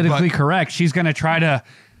politically But- correct. She's going to try to,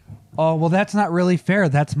 oh, well, that's not really fair.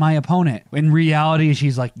 That's my opponent. In reality,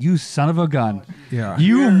 she's like, you son of a gun. Yeah.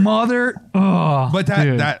 You mother. Oh, but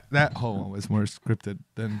dude. that whole one was more scripted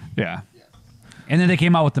than. Yeah. And then they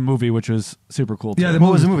came out with the movie, which was super cool. Too. Yeah.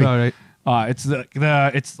 What was the movie? All right. It's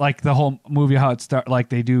it's like the whole movie how it start like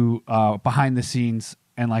they do behind the scenes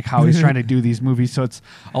and like how he's trying to do these movies, so it's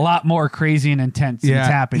a lot more crazy and intense. And it's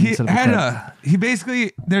happening. He instead of had he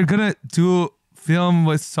basically they're gonna do film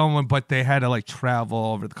with someone, but they had to like travel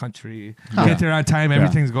over the country, get there on time.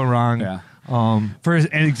 Everything's going wrong. Yeah. For an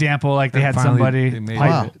example, like they And had finally somebody they made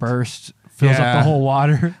pipe it. burst, fills up Yeah. the whole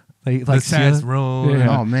water. They the like sad seal it. room.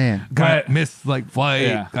 Yeah. Oh man, Got But- missed like flight.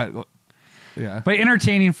 Yeah. Yeah. But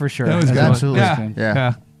entertaining for sure. That was As good. well. Absolutely. Yeah.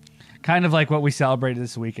 Yeah. Kind of like what we celebrated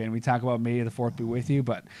this weekend. We talk about May the 4th be with you,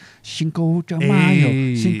 but Cinco de Mayo.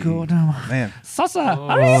 Hey. Cinco de Mayo. man. Salsa. Oh.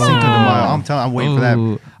 Arriba. Cinco de Mayo. I'm waiting for that.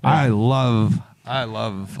 Ooh, I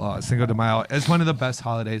love Cinco de Mayo. It's one of the best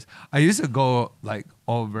holidays. I used to go like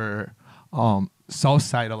over south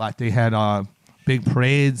side a lot. They had big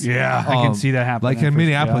parades. Yeah, I can see that happening Like there in for-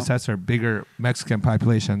 Minneapolis, yeah. that's our bigger Mexican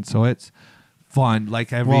population, so it's fun.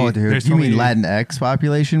 Like every Whoa, dude. there's You so mean many- Latinx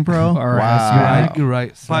population, bro? Or Wow. You're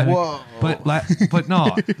right. But Whoa. but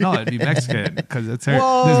no, it'd be Mexican because it's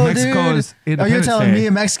Whoa, there's Mexico's dude. Oh, you're Independence telling Day. me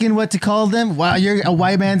a Mexican what to call them? Wow, you're a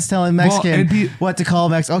white man's telling Mexican it'd be- what to call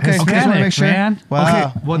Mexican. Okay, Hispanic, just want to make sure. man. Wow.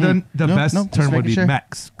 Okay, well then the No, best no, just term would making be sure.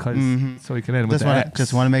 Mex, because so we can end with Just the want X.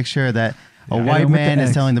 just want to make sure that a Yeah, white with the man is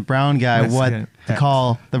X. telling the brown guy what Mexican to X.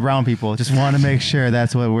 call the brown people. Just want to make sure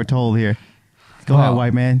that's what we're told here. Go ahead, Wow.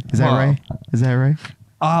 white man. Is that Wow. right? Is that right?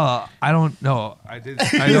 I don't know. I did. I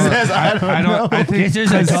says, "I don't know." I think This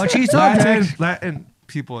is a 'cause touchy subject. Latin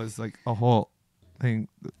people is like a whole thing.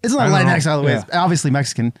 It's not I don't Latinx know. all the way. Yeah. It's obviously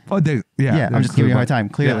Mexican. Oh, Yeah, I'm just giving you a hard time.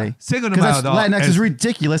 Clearly, Cinco de because Mayo, though, Latinx is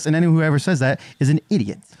ridiculous, and anyone who ever says that is an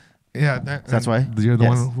idiot. Yeah, That's why? you're the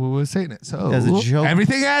Yes. one who was saying it. So As a joke.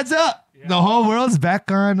 everything adds up. The whole world's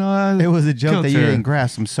back on. It was a joke that you kilter. didn't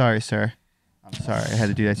grasp. I'm sorry, sir. I'm sorry. I had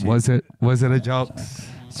to do that to you. Was it a joke?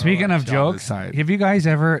 Speaking of jokes, have you guys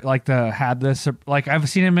ever had this? Like I've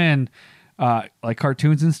seen him in like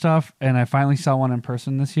cartoons and stuff, and I finally saw one in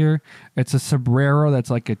person this year. It's a sombrero that's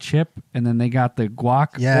like a chip, and then they got the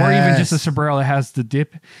guac, or even just a Yes. sombrero that has the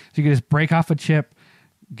dip. So you can just break off a chip,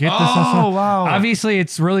 get this. Oh, wow. Obviously,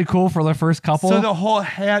 it's really cool for the first couple. So the whole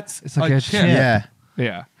hat's It's like a chip. chip. Yeah.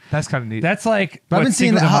 yeah, That's kind of neat. that's like. But I've what been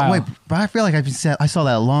seeing Cinco that. de Mayo. Wait, but I feel like I saw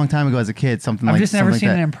that a long time ago as a kid. Something I've like just never something seen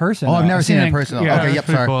like it that. in person. Oh, I've though. never seen it in person. Yeah, Okay, yep,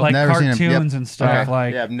 pretty sorry. cool. like never seen it. cartoons Yep. and stuff. Okay.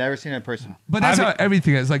 Like yeah, I've never seen it in person. But that's I've- how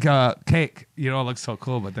everything is. Like a cake, it looks so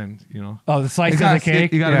cool, but then oh, the slice you of gotta the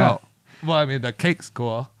cake. You gotta yeah. go. Well, I mean, the cake's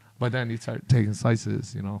cool, But then you start taking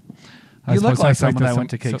slices, you know. You look like someone that some- went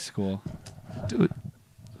to cake so- school.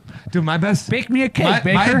 Dude, my best. Bake me a cake,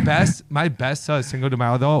 baker. My best Cinco de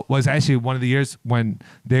Mayo though was actually one of the years when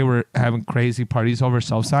they were having crazy parties over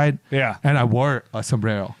Southside. Yeah. And I wore a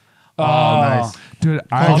sombrero. Oh, nice. Dude,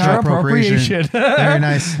 Culture Cultural appropriation. appropriation. Very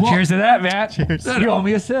nice. Cheers to that, Matt. Cheers. You owe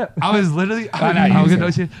me a sip. I was literally not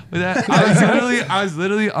you, with that. I was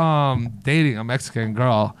literally dating a Mexican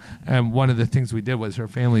girl, and one of the things we did was her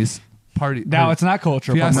family's party. Now her- it's not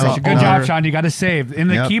cultural Fiesta. appropriation. Good No. job, Sean. You got to save in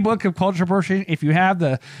the Yep. key book of cultural appropriation. If you have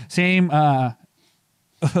the same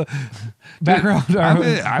background, or I'm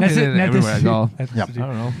in it everywhere I go. Yep. I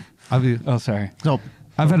don't know. Oh, sorry. So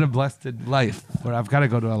I've had a blessed life where I've got to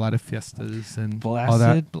go to a lot of fiestas and all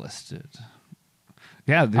that. Blessed.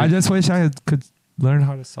 Yeah, dude. I just wish I could learn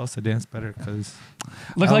how to salsa dance better because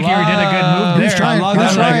looked like you did a good move there. he's trying. love He's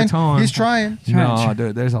that trying. reggaeton. He's trying. no,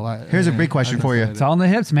 dude, there's a lot. Here's a big question for you. It's all in the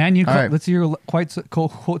hips, man. You All right. let's hear your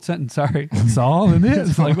quote sentence. Sorry, it's all in the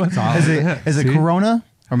hips. Like what's all? Is it See? Corona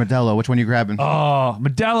or Modelo? Which one are you grabbing? Oh,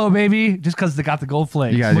 Modelo, baby! Just because they got the gold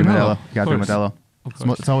flakes. You gotta do Modelo. Modelo. You gotta do Of course. Modelo. Of It's,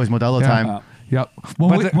 course. it's always Modelo Yeah. time. Yep.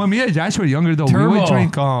 But When me and Josh were younger, though, we Turbo. would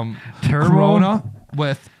drink Turbo. Corona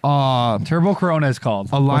with Turbo Corona is called.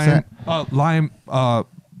 a lime, that?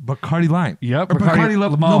 Bacardi lime. Yep, Or Bacardi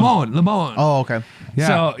Limon. Limon. Oh, okay. Yeah.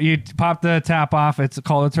 So you pop the tap off. It's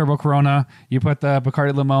called a Turbo Corona. You put the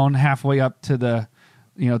Bacardi Limon halfway up to the,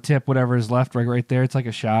 tip, whatever is left, right there. It's like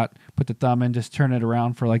a shot. Put the thumb in, just turn it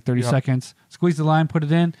around for like 30 Yep. seconds. Squeeze the lime, put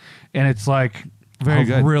it in, and it's like Very a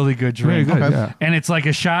good. really good Very drink. good. Okay. Yeah. And it's like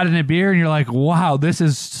a shot in a beer, and you're like, wow, this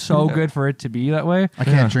is so Yeah. good for it to be that way. I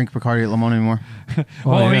can't Yeah. drink Bacardi Lemon anymore.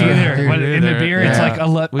 Well, me yeah. either. Dude, But in the either. beer, it's Yeah. like a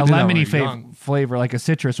We did that when we lemony were young. flavor, like a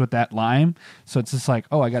citrus with that lime. So it's just like,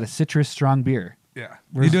 oh, I got a citrus strong beer. Yeah. You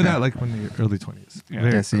Where's do that? that like when you're early 20s. Yeah.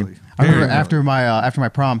 Very Yeah, see, early. I remember Very after my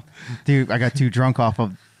prom, dude, I got too drunk off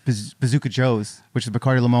of Bazooka Joe's, which is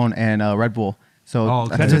Bacardi Lemon and Red Bull. So Oh,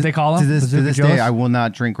 okay. That's what they call them? To Bazooka this Joe's? day, I will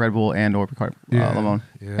not drink Red Bull and or Bacardi Yeah. Lemon.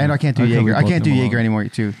 Yeah. And I can't do I can Jaeger. leave I both can't do them Jaeger alone. anymore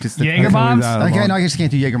too. Just the- Jaeger bombs? I just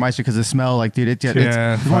can't do Jägermeister because the smell, like, dude, it's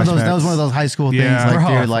Yeah, one of those. That was one of those high school things, Yeah. like,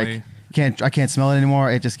 Bro. dude, like, I can't smell it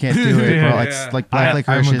anymore. It just can't do it, bro. Like, Yeah. like black I-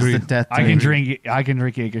 licorice I'm is the agreed. death. to I me. can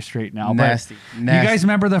drink Jaeger straight now. Nasty. But you guys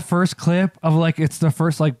remember the first clip of it's the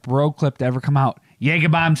first bro clip to ever come out? Jaeger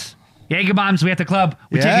bombs. Jaeger bombs. We at the club.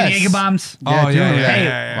 We're Yes. taking Jaeger bombs. Oh, dude, yeah, Hey,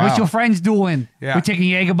 yeah. what's Wow. your friends doing? Yeah. We're taking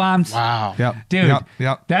Jaeger bombs. Wow. Yep. Dude,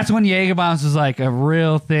 Yep. that's when Jaeger bombs was like a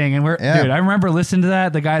real thing, and Yeah. dude, I remember listening to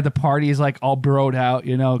that. The guy at the party is like all broed out,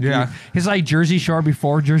 Yeah. He's like Jersey Shore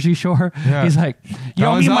before Jersey Shore. Yeah. He's like, yo, That me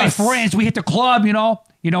and was my us. friends, we hit the club, you know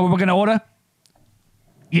what we're gonna order?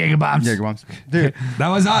 Jaeger bombs. Jaeger bombs, dude. That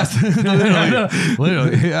was us.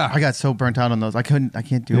 Literally. Yeah. I got so burnt out on those. I can't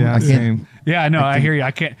do them. Yeah, I can't. same. Yeah, no, I hear you.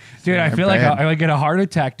 I can't, dude. I feel like bad. I would get a heart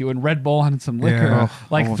attack doing Red Bull and some liquor, Yeah.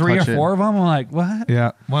 like I won't 3 or touch it. 4 of them. I'm like, what?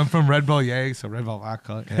 Yeah, one from Red Bull Yag, so Red Bull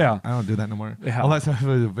vodka. Yeah. I don't do that no more. Yeah. Unless it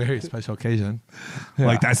was a very special occasion. Yeah.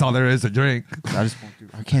 Like that's all there is to drink. I just won't do.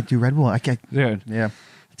 I can't do Red Bull. I can't. Dude, Yeah.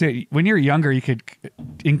 dude, when you're younger, you could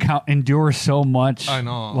endure so much. I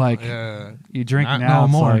know. Like yeah. you drink Not now, no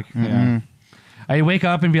it's more. like, yeah. Mhm. I wake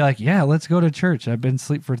up and be like, yeah, let's go to church. I've been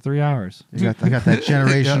asleep for 3 hours. I got that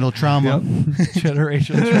generational trauma.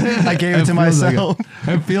 Generation. I gave it to It feels like myself.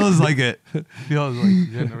 It feels like it. Feels like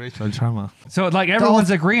generational trauma. So like everyone's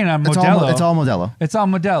agreeing on It's Modelo. all, it's all Modelo. It's all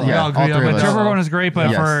Modelo. Yeah, all all agree on three of Modelo. us. Turbo Corona is great, but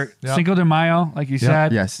Yes. for Yep. Cinco de Mayo, like you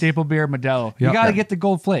said, Yes. staple beer, Modelo. You Yep. got to Yep. get the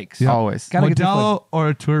gold flakes. Yep. Always. Gotta get the Modelo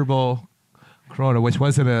or Turbo Corona, which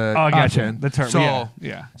wasn't a Oh, I got you. option. The Turbo. So,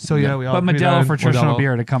 yeah. so yeah, we all But agreed Modelo on for traditional Modelo.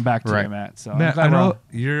 beer to come back to Right. you, Matt. So Matt, I'm glad I we're know all-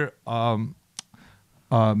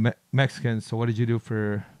 you're Mexican, so what did you do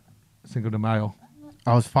for Cinco de Mayo?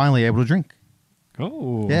 I was finally able to drink.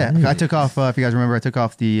 Oh. Yeah, I took off. If you guys remember, I took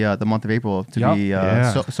off the month of April to Yep. be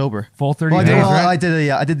Yeah. sober. Full 30 Well, days, right? I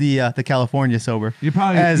did the California sober. You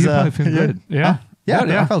probably feel good. Yeah. Yeah,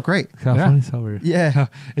 Good, I felt great. California sober. Yeah,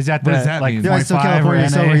 Is that What the does that like mean? yeah, I was still 0.5 or California NA,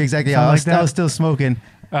 sober. Exactly. Yeah, something I was still smoking,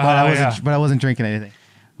 but yeah. I wasn't drinking anything.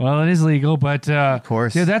 Well, it is legal, but of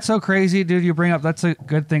course. dude, that's so crazy, dude. You bring up that's a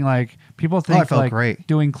good thing. Like people I think felt like great.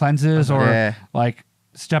 doing cleanses or Yeah. like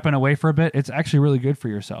stepping away for a bit. It's actually really good for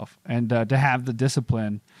yourself and to have the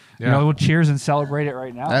discipline. You Yeah. know, we'll cheers and celebrate it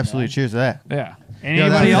right now. Absolutely. man. Cheers to that. Yeah.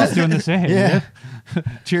 Anybody that- else doing the same? Yeah.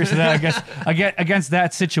 Cheers to that. I guess against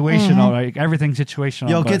that situational, like everything's situational.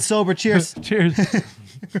 Yo, but- get sober. Cheers. Cheers.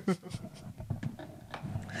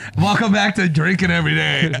 Welcome back to drinking every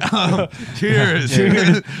day. Cheers.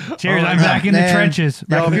 Cheers. Cheers. I'm back in the Man. trenches.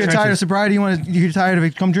 Back Yo, in if the you're tired of trenches. sobriety, you're tired of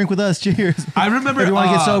it, come drink with us. Cheers. I remember If you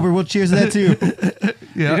want to get sober, we'll cheers to that too.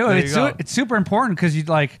 Yeah, You know, there it's you go. it's super important because you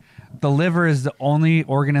like the liver is the only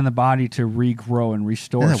organ in the body to regrow and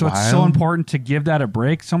restore. Isn't So that it's so wild? important to give that a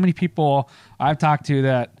break. So many people I've talked to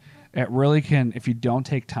that it really can, if you don't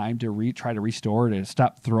take time to try to restore it and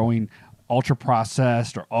stop throwing ultra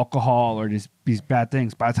processed or alcohol or these bad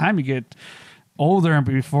things. By the time you get older and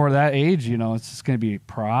before that age, you know, it's just going to be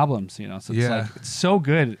problems, you know. So it's like it's so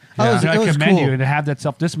good. Yeah. I It was commend cool. you to have that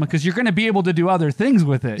self-discipline because you're going to be able to do other things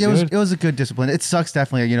with it. Yeah, dude. it was a good discipline. It sucks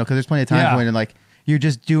definitely, you know, because there's plenty of times Yeah. when like you're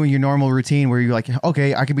just doing your normal routine where you're like,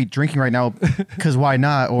 okay, I could be drinking right now because why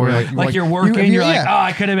not? Or like you're working, you're like, yeah. oh,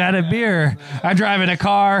 I could have had a beer. I'm driving a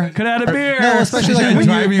car, could have had a beer. No, especially like when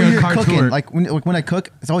Driving you're, a when you're car cooking. tour. Like when I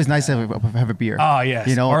cook, it's always nice to have a beer. Oh, yes.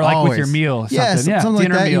 you know, Or like with always. your meal or Yeah, something. Yeah, something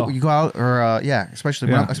dinner like that. meal. You go out or yeah,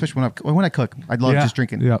 especially when I cook, I love Yeah. just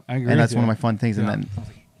drinking. Yeah. I agree and that's with one of you. my fun things. And then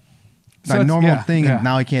So my it's- normal yeah, thing, yeah. and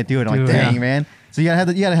now I can't do it. I'm Dude, like, dang, yeah. man. So you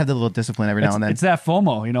gotta have the little discipline every now and then. It's that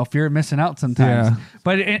FOMO, you know, fear of missing out sometimes. Yeah.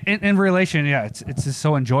 But in relation, yeah, it's just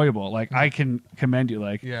so enjoyable. Like I can commend you,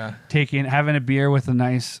 like having a beer with a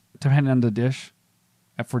nice, depending on the dish,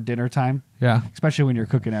 for dinner time, Yeah. especially when you're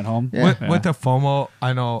cooking at home. Yeah. With the FOMO,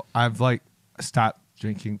 I know I've like stopped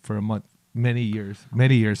drinking for a month, many years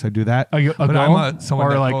I do that. Ago? But I'm someone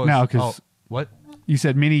Or that like goes, now, 'cause- oh, what? You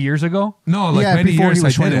said many years ago? No, like Yeah, many before years he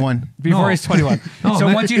was I did it. 21. Before No. he's 21. No, So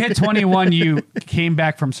man. once you hit 21, you came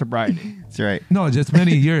back from sobriety. That's right. No, just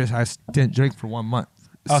many years I didn't drink for 1 month.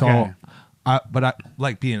 Okay. So, I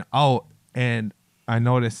like being out, and I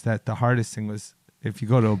noticed that the hardest thing was if you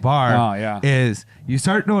go to a bar, Oh, yeah. is you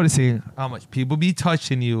start noticing how much people be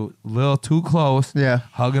touching you a little too close, Yeah.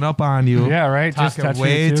 hugging up on you, Yeah, right. Just talking touching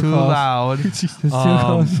way you too close. loud, Just too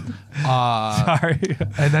close. Sorry.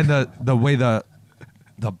 and then the way the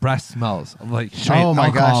breath smells, like straight Oh my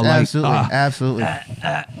alcohol, gosh, like, absolutely.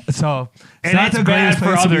 So And not it's the bad greatest for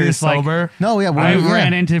place to be others, like- sober. No, yeah, I've yeah.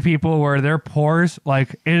 ran into people where their pores,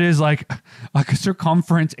 like it is like a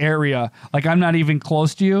circumference area. Like I'm not even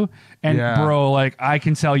close to you, and Yeah. bro, like I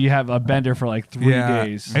can tell you have a bender for like 3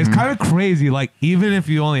 days. It's kind of crazy. Like even if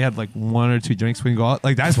you only had like 1 or 2 drinks when you go out,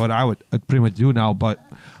 like that's what I would pretty much do now. But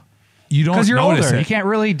you don't Because you're notice older, it. you can't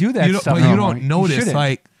really do that You don't, stuff. but you anymore. don't notice shouldn't.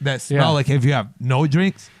 like that smell. Yeah. Like if you have no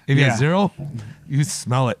drinks, if you Yeah. have 0, you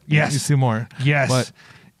smell it. Yes. you see more. Yes. but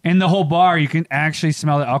In the whole bar, you can actually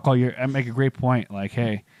smell the alcohol. I make a great point. Like,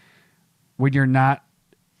 hey, when you're not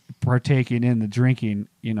partaking in the drinking,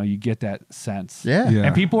 you know, you get that sense. Yeah. Yeah.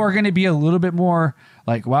 And people are going to be a little bit more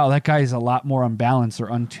like, wow, that guy is a lot more unbalanced or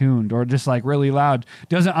untuned or just like really loud.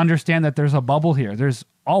 Doesn't understand that there's a bubble here. There's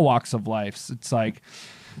all walks of life. It's like,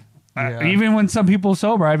 Yeah. even when some people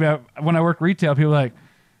sober, when I work retail, people are like,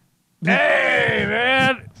 hey,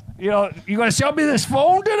 man, you know, you going to sell me this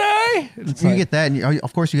phone today? It's You like- get that, and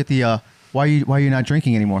of course you get the why are you not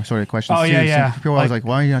drinking anymore sort of question. Oh, yeah, yeah. People are always like,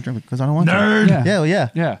 why are you not drinking? Because I don't want Nerd. to. Yeah. Yeah, well, yeah,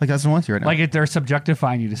 Yeah. Like I don't want to right now. Like they're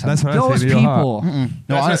subjectifying you to something. That's what I Those say to you, huh? people. No,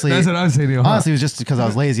 that's honestly, that's what I was saying to you. huh? honestly, it was just because I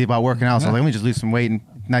was lazy about working out. So I was like, let me just lose some weight and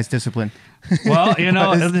nice discipline. Well, you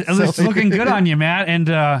know, But it's it's silly. looking good on you, Matt. And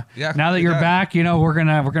now that you're yeah. back, you know, we're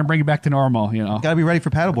gonna bring you back to normal. You know, Got to be ready for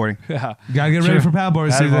paddleboarding. yeah. Gotta get ready for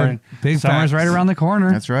paddleboard season. Paddleboarding. Big Summer's facts. right around the corner.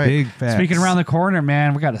 That's right. Big facts. Speaking around the corner,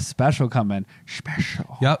 man, we got a special coming.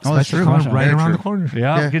 Special. Yep. Oh, that's special true. coming right Very around true. the corner.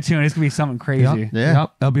 Yeah, Yeah. get tuned. It's gonna be something crazy. Yep. Yeah.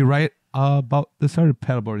 Yep. That'll be right about the start of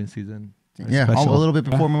paddleboarding season. Yeah, Special. a little bit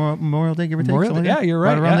before Memorial Day, give or take. Memorial something Day, like that? yeah, you're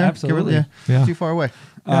right. around Yeah, there. absolutely. Yeah. Yeah. Too far away.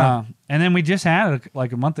 And then we just had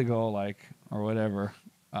like a month ago, like or whatever,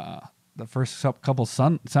 the first couple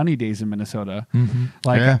sunny days in Minnesota.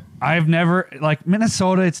 Like Yeah. I've never like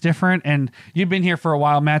Minnesota. It's different, and you've been here for a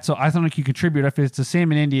while, Matt. So I thought like you contribute. If it's the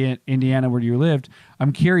same in Indiana where you lived,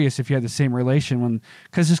 I'm curious if you had the same relation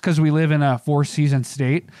because we live in a 4-season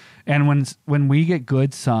state, and when we get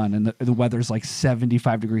good sun and the weather's like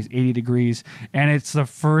 75 degrees, 80 degrees, and it's the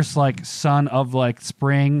first like sun of like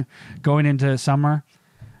spring going into summer.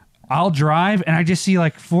 I'll drive and I just see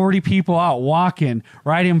like 40 people out walking,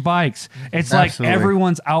 riding bikes. It's Absolutely. like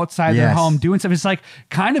everyone's outside their Yes. home doing stuff. It's like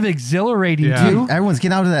kind of exhilarating Yeah. too. Everyone's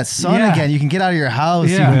getting out of that sun Yeah. again. You can get out of your house.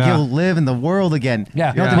 Yeah. You can Yeah. go live in the world again.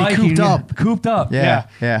 Yeah, You don't have Bike, to be you cooped can up. get Cooped up. Yeah,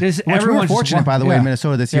 yeah. Just, Which we were everyone's just fortunate, by the way, yeah. in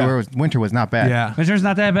Minnesota this year. Yeah. Where winter was not bad. Yeah. Winter's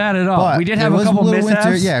not that bad at all. But We did there have a was couple little mishaps.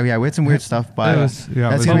 winter. Yeah, we had some weird stuff, but It was- yeah, it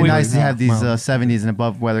that's was gonna be really nice to mild. have these Mild. 70s and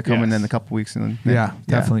above weather coming Yes. in a couple weeks. And Yeah,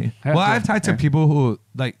 definitely. Heck Well, yeah. I've talked to people who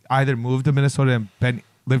like either moved to Minnesota and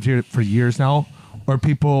lived here for years now, or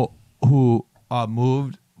people who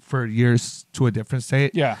moved for years to a different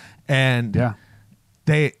state. Yeah. and Yeah.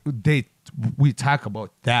 we talk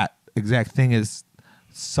about that exact thing is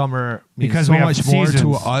summer means Because so we have much more to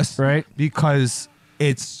seasons, us, right? Because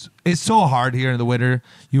it's so hard here in the winter.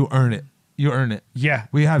 You earn it. you earn it. Yeah.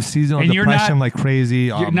 We have seasonal And you're depression not- like crazy.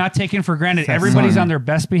 You're not taken for granted. That's Everybody's fun. on their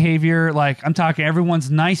best behavior. Like I'm talking, everyone's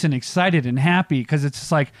nice and excited and happy because it's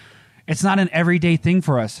just like it's not an everyday thing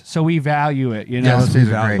for us, so we value it. You know, Yeah, those days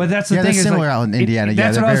are great. But that's the yeah, thing they're is, similar like, out in Indiana.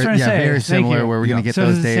 that's yeah, what I was they're trying to say. very Thank similar you. where we're going to get So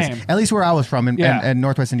those it's the days. same. At least where I was from in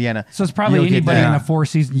Northwest Indiana. So it's probably You'll get anybody that. in a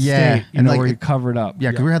 4-season Yeah, state, you and know, like where it- you're covered up. Yeah,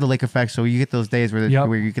 because we had the lake effect, so you get those days where Yep.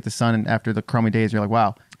 where you get the sun, and after the crummy days, you're like,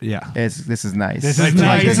 wow, Yeah. this is nice. This is Like,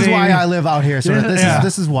 nice, This is why baby. I live out here. So Yeah.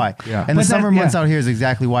 this is why. Yeah. And the But summer that- months yeah. out here is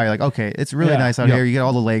exactly why. You're like, okay, it's really Yeah. nice out Yep. here. You get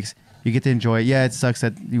all the lakes. You get to enjoy it. Yeah, it sucks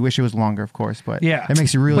that you wish it was longer, of course, but Yeah. it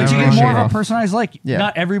makes you really But you get appreciate more of it. a personalized lake. Yeah.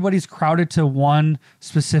 Not everybody's crowded to one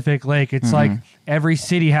specific lake. It's like every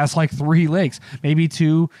city has like 3 lakes, maybe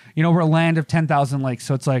 2. You know, we're a land of 10,000 lakes.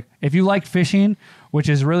 So it's like if you like fishing, which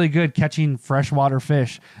is really good catching freshwater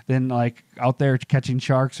fish, then like out there catching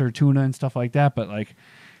sharks or tuna and stuff like that. But like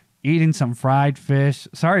eating some fried fish.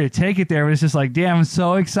 Sorry to take it there, but it's just like, damn, I'm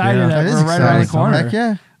so excited Yeah. that It is we're right around the exciting. corner. Heck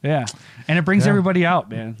yeah. Yeah. And it brings Yeah. everybody out,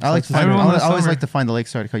 man. I like to fun. find, Everyone I loves always summer. like to find the lakes.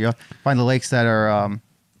 Sorry to cut you off. Find the lakes that are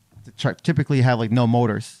typically have like no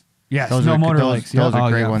motors. Yes, Those no are, motor those, lakes. Those yeah. are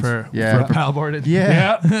great yeah, ones. For paddleboarding.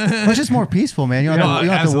 Yeah. Yeah. Well, it's just more peaceful, man. You don't, Yeah, have, to, you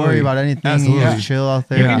don't have to absolutely. worry about anything. You Absolutely. just chill out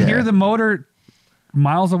there. You can Yeah. hear the motor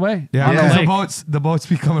miles away. Yeah, on the because lake. the boats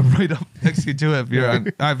be coming right up next to you too. If you're on,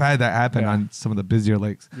 I've had that happen Yeah. on some of the busier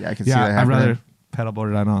lakes. Yeah, I can see that I'd happening. rather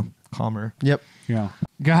paddleboard it on a calmer. Yep. Yeah.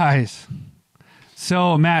 Guys,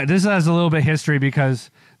 so Matt, this has a little bit of history because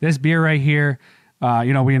this beer right here,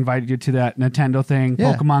 you know, we invited you to that Nintendo thing,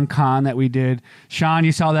 Yeah. Pokemon Con that we did. Sean,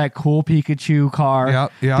 you saw that cool Pikachu car.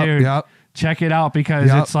 Yep, Dude, yep. check it out because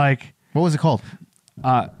Yep. it's like What was it called?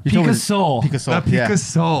 You told me- Pikasoul. Pikasoul. The Yeah.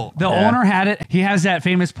 Pikasoul. The Yeah. owner had it. He has that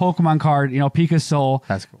famous Pokemon card, you know, Pikasoul.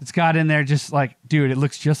 That's cool. It's got in there just like, dude, it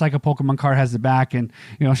looks just like a Pokemon card, has the back, and,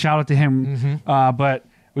 you know, shout out to him. But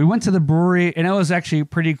we went to the brewery, and it was actually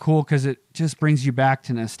pretty cool because it just brings you back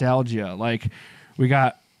to nostalgia. Like, we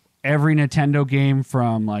got every Nintendo game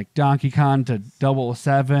from like Donkey Kong to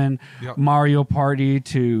 007, Yep. Mario Party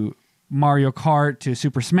to Mario Kart to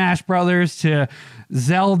Super Smash Brothers to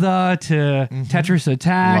Zelda to Tetris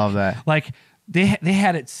Attack. Love that. Like they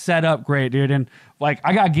had it set up great, dude. And like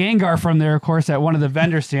I got Gengar from there, of course, at one of the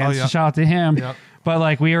vendor stands. Oh, So yep. shout out to him. Yep. But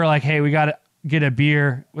like we were like, hey, we got to get a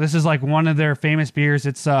beer. This is like one of their famous beers.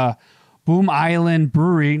 It's Boom Island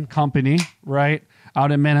Brewing Company, right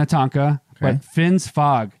out in Minnetonka. Okay. But Finn's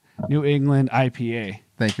Fog, New England IPA.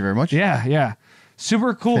 Thank you very much. Yeah, yeah.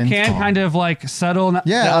 Super cool Finn's can, Fog. kind of like subtle.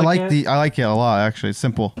 Yeah, I delicate. like it a lot. Actually, it's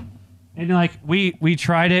simple. And like we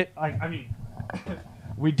tried it. Like I mean,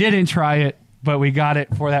 we didn't try it, but we got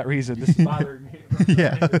it for that reason. This is bothering me.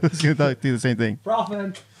 Yeah, I was gonna do the same thing,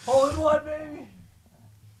 Frothman, hole in one, baby.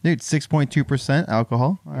 dude. 6.2%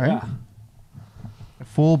 alcohol. All right. Yeah.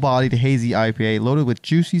 Full-bodied hazy IPA loaded with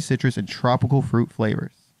juicy citrus and tropical fruit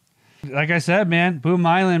flavors. Like I said, man, Boom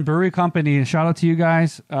Island Brewery Company. Shout out to you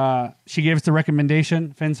guys. She gave us the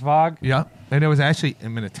recommendation, Finn's Fog. Yeah, and it was actually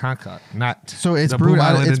in Minnetonka, not So it's the brewed Boom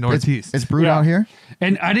out. Island It's, in Northeast. it's brewed Yeah. out here.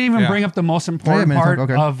 And I didn't even Yeah. bring up the most important Minnesota, part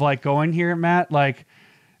okay. of like going here, Matt. Like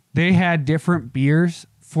they had different beers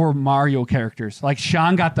for Mario characters. Like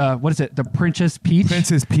Sean got the the Princess Peach.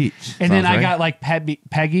 Princess Peach. And then Sounds I right. got like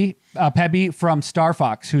Pebby from Star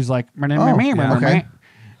Fox, who's like, Oh, yeah, okay.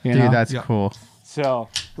 You Dude, know? that's Yeah. cool. So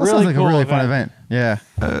That sounds like cool a really fun event. Yeah.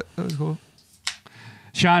 That was cool.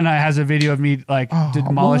 Sean has a video of me like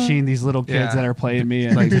demolishing these little kids Yeah. that are playing me.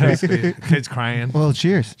 And Like basically, kids crying. Well,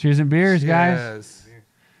 cheers. cheers and beers, guys. Yes.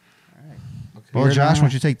 Well, Beer Josh, down. why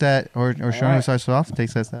don't you take that, or Sean, who right. starts it off,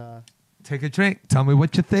 takes us. Take a drink. Tell me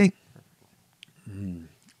what you think.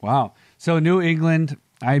 Wow. So New England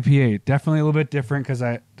IPA, definitely a little bit different because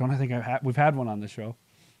we've had one on the show.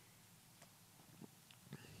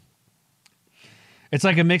 It's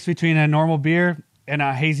like a mix between a normal beer and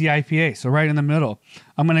a hazy IPA, so right in the middle.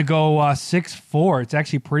 I'm gonna go 6.4. It's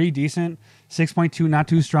actually pretty decent. 6.2, not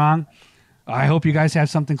too strong. I hope you guys have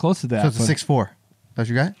something close to that. So it's a but- 6.4. That's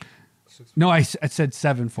what you got? No, I said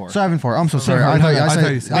 7.4. 7.4. I'm so sorry. I I thought, thought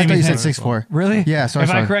I you thought you said 6.4. Really? Yeah, sorry,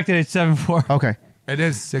 If I sorry. corrected it, it's 7.4. Okay. It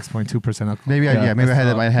is 6.2% alcohol. Maybe I Yeah, maybe I had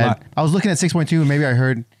it in my head. lot. I was looking at 6.2 and maybe I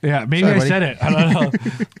heard. Yeah, maybe Sorry, I buddy. said it. I don't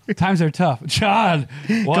know. Times are tough. John,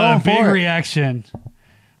 what Going a big for it. reaction.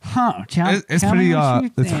 Huh, John? It's tell me pretty. what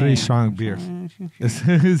you It's pretty think. strong beer.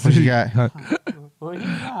 What you got? What you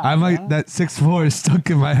got, I'm like huh? that 6.4 is stuck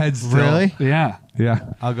in my head still. Really? Yeah.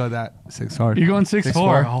 Yeah, I'll go that 6.4. You're going 6.4.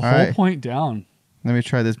 6.4. A whole All right. point down. Let me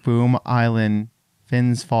try this Boom Island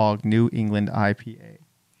Finn's Fog New England IPA.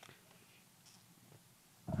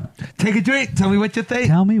 Take a drink. Tell me what you think.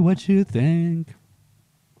 Tell me what you think.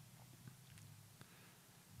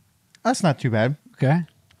 That's not too bad. Okay.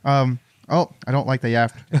 Oh, I don't like the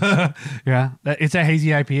yaft. Yeah. It's a hazy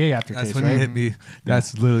IPA aftertaste, That's when right? it hit me.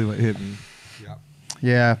 That's literally what hit me.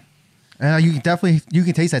 Yeah. Yeah. You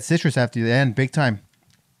can taste that citrus after the end, big time.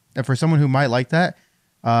 And for someone who might like that,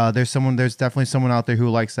 there's definitely someone out there who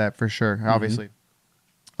likes that for sure. Obviously,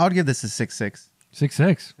 I would give this a 6.6.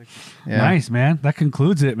 6.6. Yeah. Nice, man. That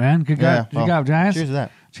concludes it, man. Good Yeah, job, good job, guys. Cheers to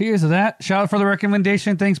that. Cheers to that. Shout out for the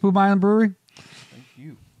recommendation. Thanks, Boob Island Brewery. Thank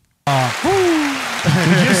you. We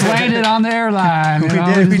just landed on the airline. We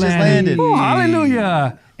did. We just landed. Ooh,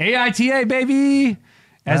 hallelujah. AITA, baby.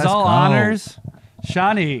 As Let's all go. honors.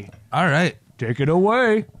 Shawnee, All right. take it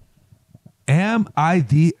away. Am I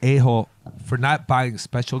the a-hole for not buying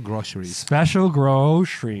special groceries? Special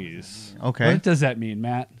groceries. Okay. What does that mean,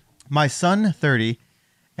 Matt? My son, 30,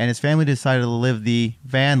 and his family decided to live the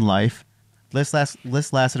van life. List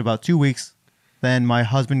lasted about 2 weeks. Then my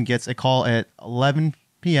husband gets a call at 11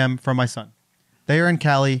 p.m. from my son. They are in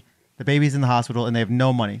Cali. The baby's in the hospital, and they have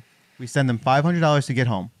no money. We send them $500 to get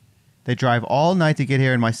home. They drive all night to get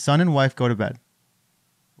here, and my son and wife go to bed.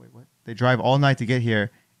 Wait, what? They drive all night to get here,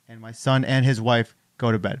 and my son and his wife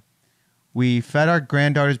go to bed. We fed our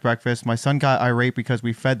granddaughters breakfast. My son got irate because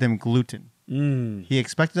we fed them gluten. He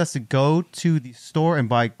expected us to go to the store and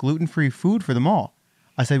buy gluten-free food for them all.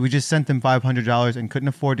 I said we just sent them $500 and couldn't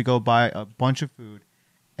afford to go buy a bunch of food,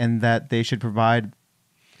 and that they should provide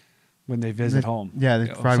When they visit home. Yeah, they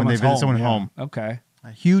provide when they visit someone home. Okay.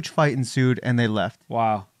 A huge fight ensued, and they left.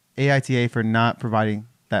 Wow. AITA for not providing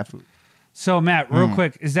that food. So, Matt, real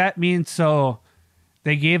quick, does that mean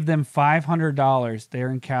they gave them $500 there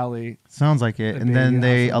in Cali? Sounds like it. The And then baby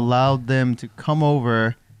they hospital. allowed them to come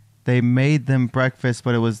over. They made them breakfast,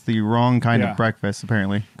 but it was the wrong kind Yeah. of breakfast,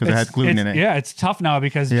 apparently, because it had gluten in it. Yeah, it's tough now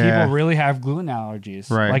because Yeah. people really have gluten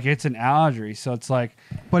allergies. Right. Like, it's an allergy. So it's like,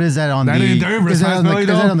 But is that on That the ain't their is that on the, responsibility, is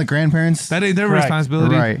that though. on the grandparents? That ain't their Correct.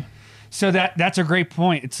 responsibility. Right. so that's a great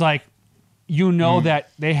point. It's like, that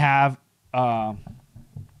they have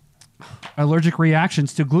allergic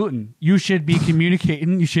reactions to gluten. You should be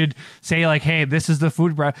communicating. You should say like, hey, this is the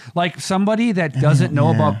food. Like somebody that doesn't know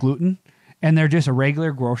Yeah. about gluten and they're just a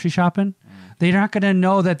regular grocery shopping, they're not going to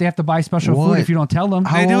know that they have to buy special What? food if you don't tell them.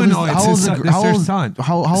 They do know. It's his son. It's their son.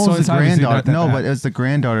 How So old is it's the obviously not granddaughter? that No, bad. but it was the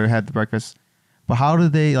granddaughter had the breakfast. But how do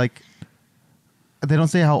they like? They don't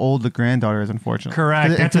say how old the granddaughter is, unfortunately. Correct.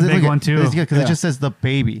 'Cause That's a big one, too. Because Yeah. it just says the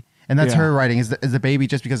baby, and that's Yeah. her writing. Is the baby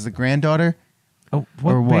just because it's the granddaughter? Oh,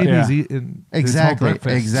 what Or what? baby's Yeah. eating this whole Exactly.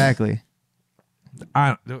 breakfast? Exactly.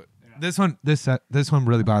 I don't, this one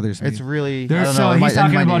really bothers me. It's really. There's I don't So know, it he's might- it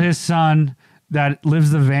talking might about need- his son that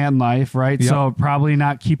lives the van life, right? Yep. So probably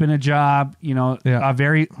not keeping a job, Yeah. a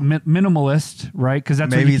very minimalist, right? Because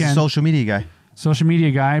that's Maybe what you he's can. a social media guy. Social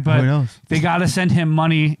media guy, but Who knows? they got to send him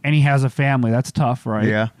money and he has a family. That's tough, right?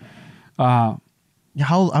 Yeah. Yeah,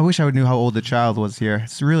 I wish I knew how old the child was here.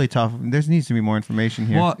 It's really tough. There needs to be more information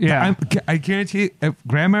here. Well, Yeah. I guarantee if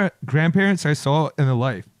grandparents are so in the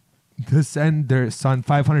life to send their son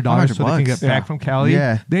 $500 so they can get $500. back Yeah. from Cali.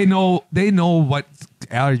 Yeah. They know what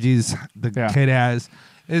allergies the Yeah. kid has.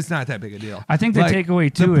 It's not that big a deal. I think the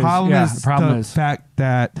takeaway, too, the is- problem yeah, is the problem the is- fact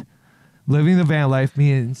that living the van life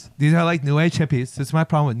means these are like new age hippies. That's my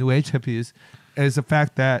problem with new age hippies is the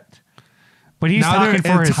fact that But he's Now they're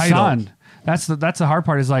talking for his entitled. son. That's the hard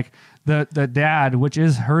part is like the dad, which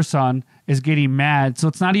is her son, is getting mad. So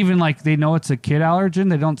it's not even like they know it's a kid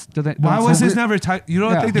allergen. They don't. why don't- was this never you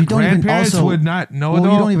don't Yeah. think the You don't even grandparents also- would not know well,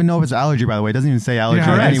 though? you don't even know if it's allergy, by the way. It doesn't even say allergy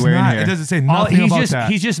Yeah, anywhere it's in not. here. It doesn't say All- nothing about he's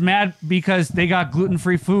that. just mad because they got gluten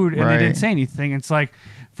free food and Right. they didn't say anything. It's like,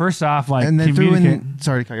 first off, like And then threw communicate. in.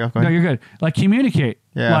 Sorry to cut you off. Go No, ahead. you're good. Like communicate.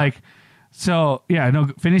 Yeah. Like so. Yeah. No.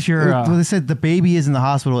 Finish your. Well, they said the baby is in the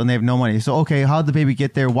hospital and they have no money. So okay, how did the baby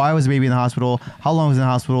get there? Why was the baby in the hospital? How long was it in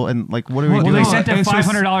the hospital? And like, what are we Well, well, doing? they sent them it's just-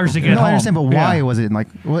 $500 to get No, home. I understand, but why Yeah. was it in like?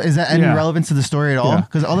 Is that any Yeah. relevance to the story at all? Yeah.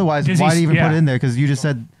 Because otherwise, 'Cause why he's- do you even put yeah. it in there? Because you just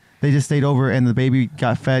said they just stayed over and the baby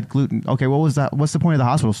got fed gluten. Okay, what was that? What's the point of the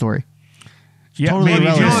hospital story? Yeah, totally maybe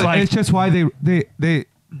irrelevant. just like it's just why they went They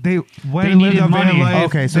and lived needed a van money. life.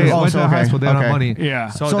 Okay, so they went also to the okay, hospital. They had okay. no money. Yeah.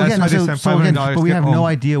 So, So that's again, why they so, sent so again, $500 but we to have get no home.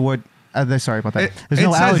 idea what. Sorry about that. There's It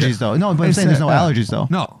no says allergies it. though. No, but I'm It saying there's no says- allergies though.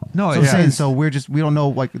 No, So I'm saying so we don't know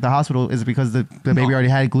like the hospital is it because the baby No. already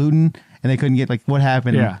had gluten and they couldn't get like what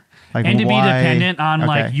happened. Yeah. Like, and to why? be dependent on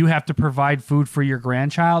like Okay. you have to provide food for your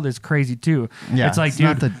grandchild is crazy too. Yeah, it's like, it's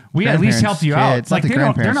not dude, the we at least helped you out. grandparents' kid. Like It's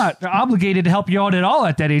not the they're not obligated to help you out at all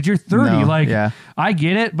at that age. You're 30. No, like yeah. I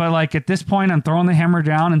get it, but like at this point, I'm throwing the hammer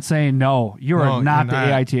down and saying no. You No, are not you're the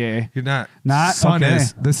not. AITA. You're not. Not? Son Okay.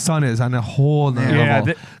 is the son is on a whole nother Yeah,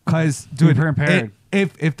 level. Because dude, prepared.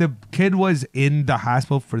 if the kid was in the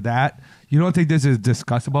hospital for that, you don't think this is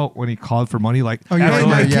discussable when he called for money? Like, Oh, yeah, hey,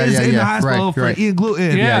 my right, yeah, kid's yeah, in the yeah. hospital Right, for right. eating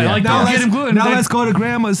gluten. Yeah, like, now don't get him gluten. Now They- let's go to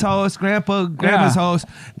grandma's house, grandma's house.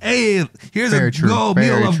 Hey, here's Very a true, meal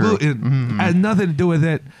very of true. gluten. Has nothing to do with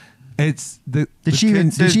it. It's the Did she even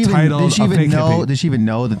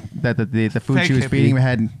know that the food Fake she was hippie. feeding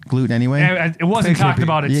had gluten anyway? It wasn't Fake talked hippie.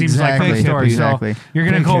 about. It seems like Exactly, from the story. exactly. So you're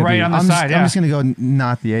gonna Fake go right hippie. on the I'm side. just, I'm just gonna go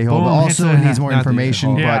not the a-hole, Boom, but hits also the- needs more not the information,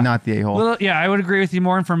 a-hole. but Yeah. not the a-hole. Well, yeah, I would agree with you.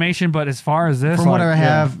 More information, but as far as this, From what I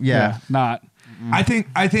have, yeah. not. I think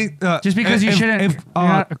Just because you shouldn't- If, you're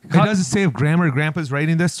not- it doesn't say if grandma or grandpa's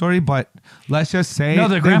writing this story, but let's just say No,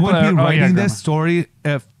 the they grandpa- wouldn't be oh, yeah, writing grandma. this story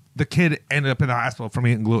if the kid ended up in the hospital from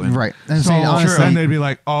eating gluten. Right. I'm So saying, honestly, then they'd be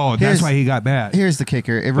like, "Oh, that's here's- why he got mad." Here's the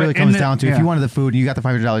kicker. It really But comes in down to if yeah. you wanted the food and you got the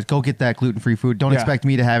 $500, go get that gluten-free food. Don't Yeah. expect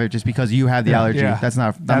me to have it just because you have the allergy. Yeah. That's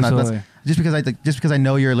not. Absolutely. Just because I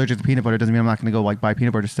know you're allergic to peanut butter doesn't mean I'm not going to go like buy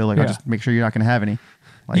peanut butter still. Like I'll Yeah. just make sure you're not going to have any.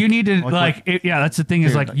 Like, You need to that's the thing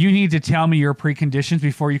is Dude, like like- you need to tell me your preconditions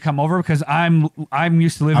before you come over because I'm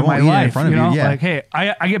used to living I my won't eat it in life. front of you you, know, yeah. like hey,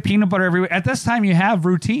 I get peanut butter every week. At this time you have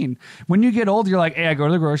routine. When you get old, you're like, hey, I go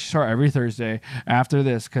to the grocery store every Thursday after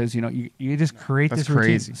this because you know you just create That's this routine.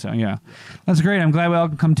 crazy. So yeah, that's great. I'm glad we all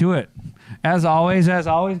can come to it. As always, guys,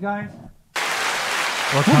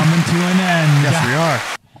 We're coming to an end. Yes, we are.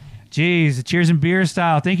 Jeez, cheers and beer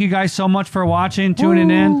style. Thank you guys so much for watching, tuning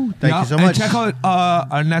in. Thank you so and much. check out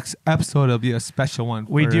our next episode. It'll be a special one.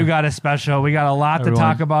 We for do got a special. We got a lot everyone. to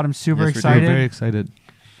talk about. I'm super Yes, we do. We're excited. very excited.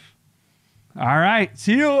 All right.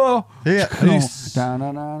 See you. Yeah. Peace.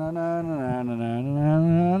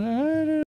 Da-na-na-na-na-na-na-na-na-na-na-na.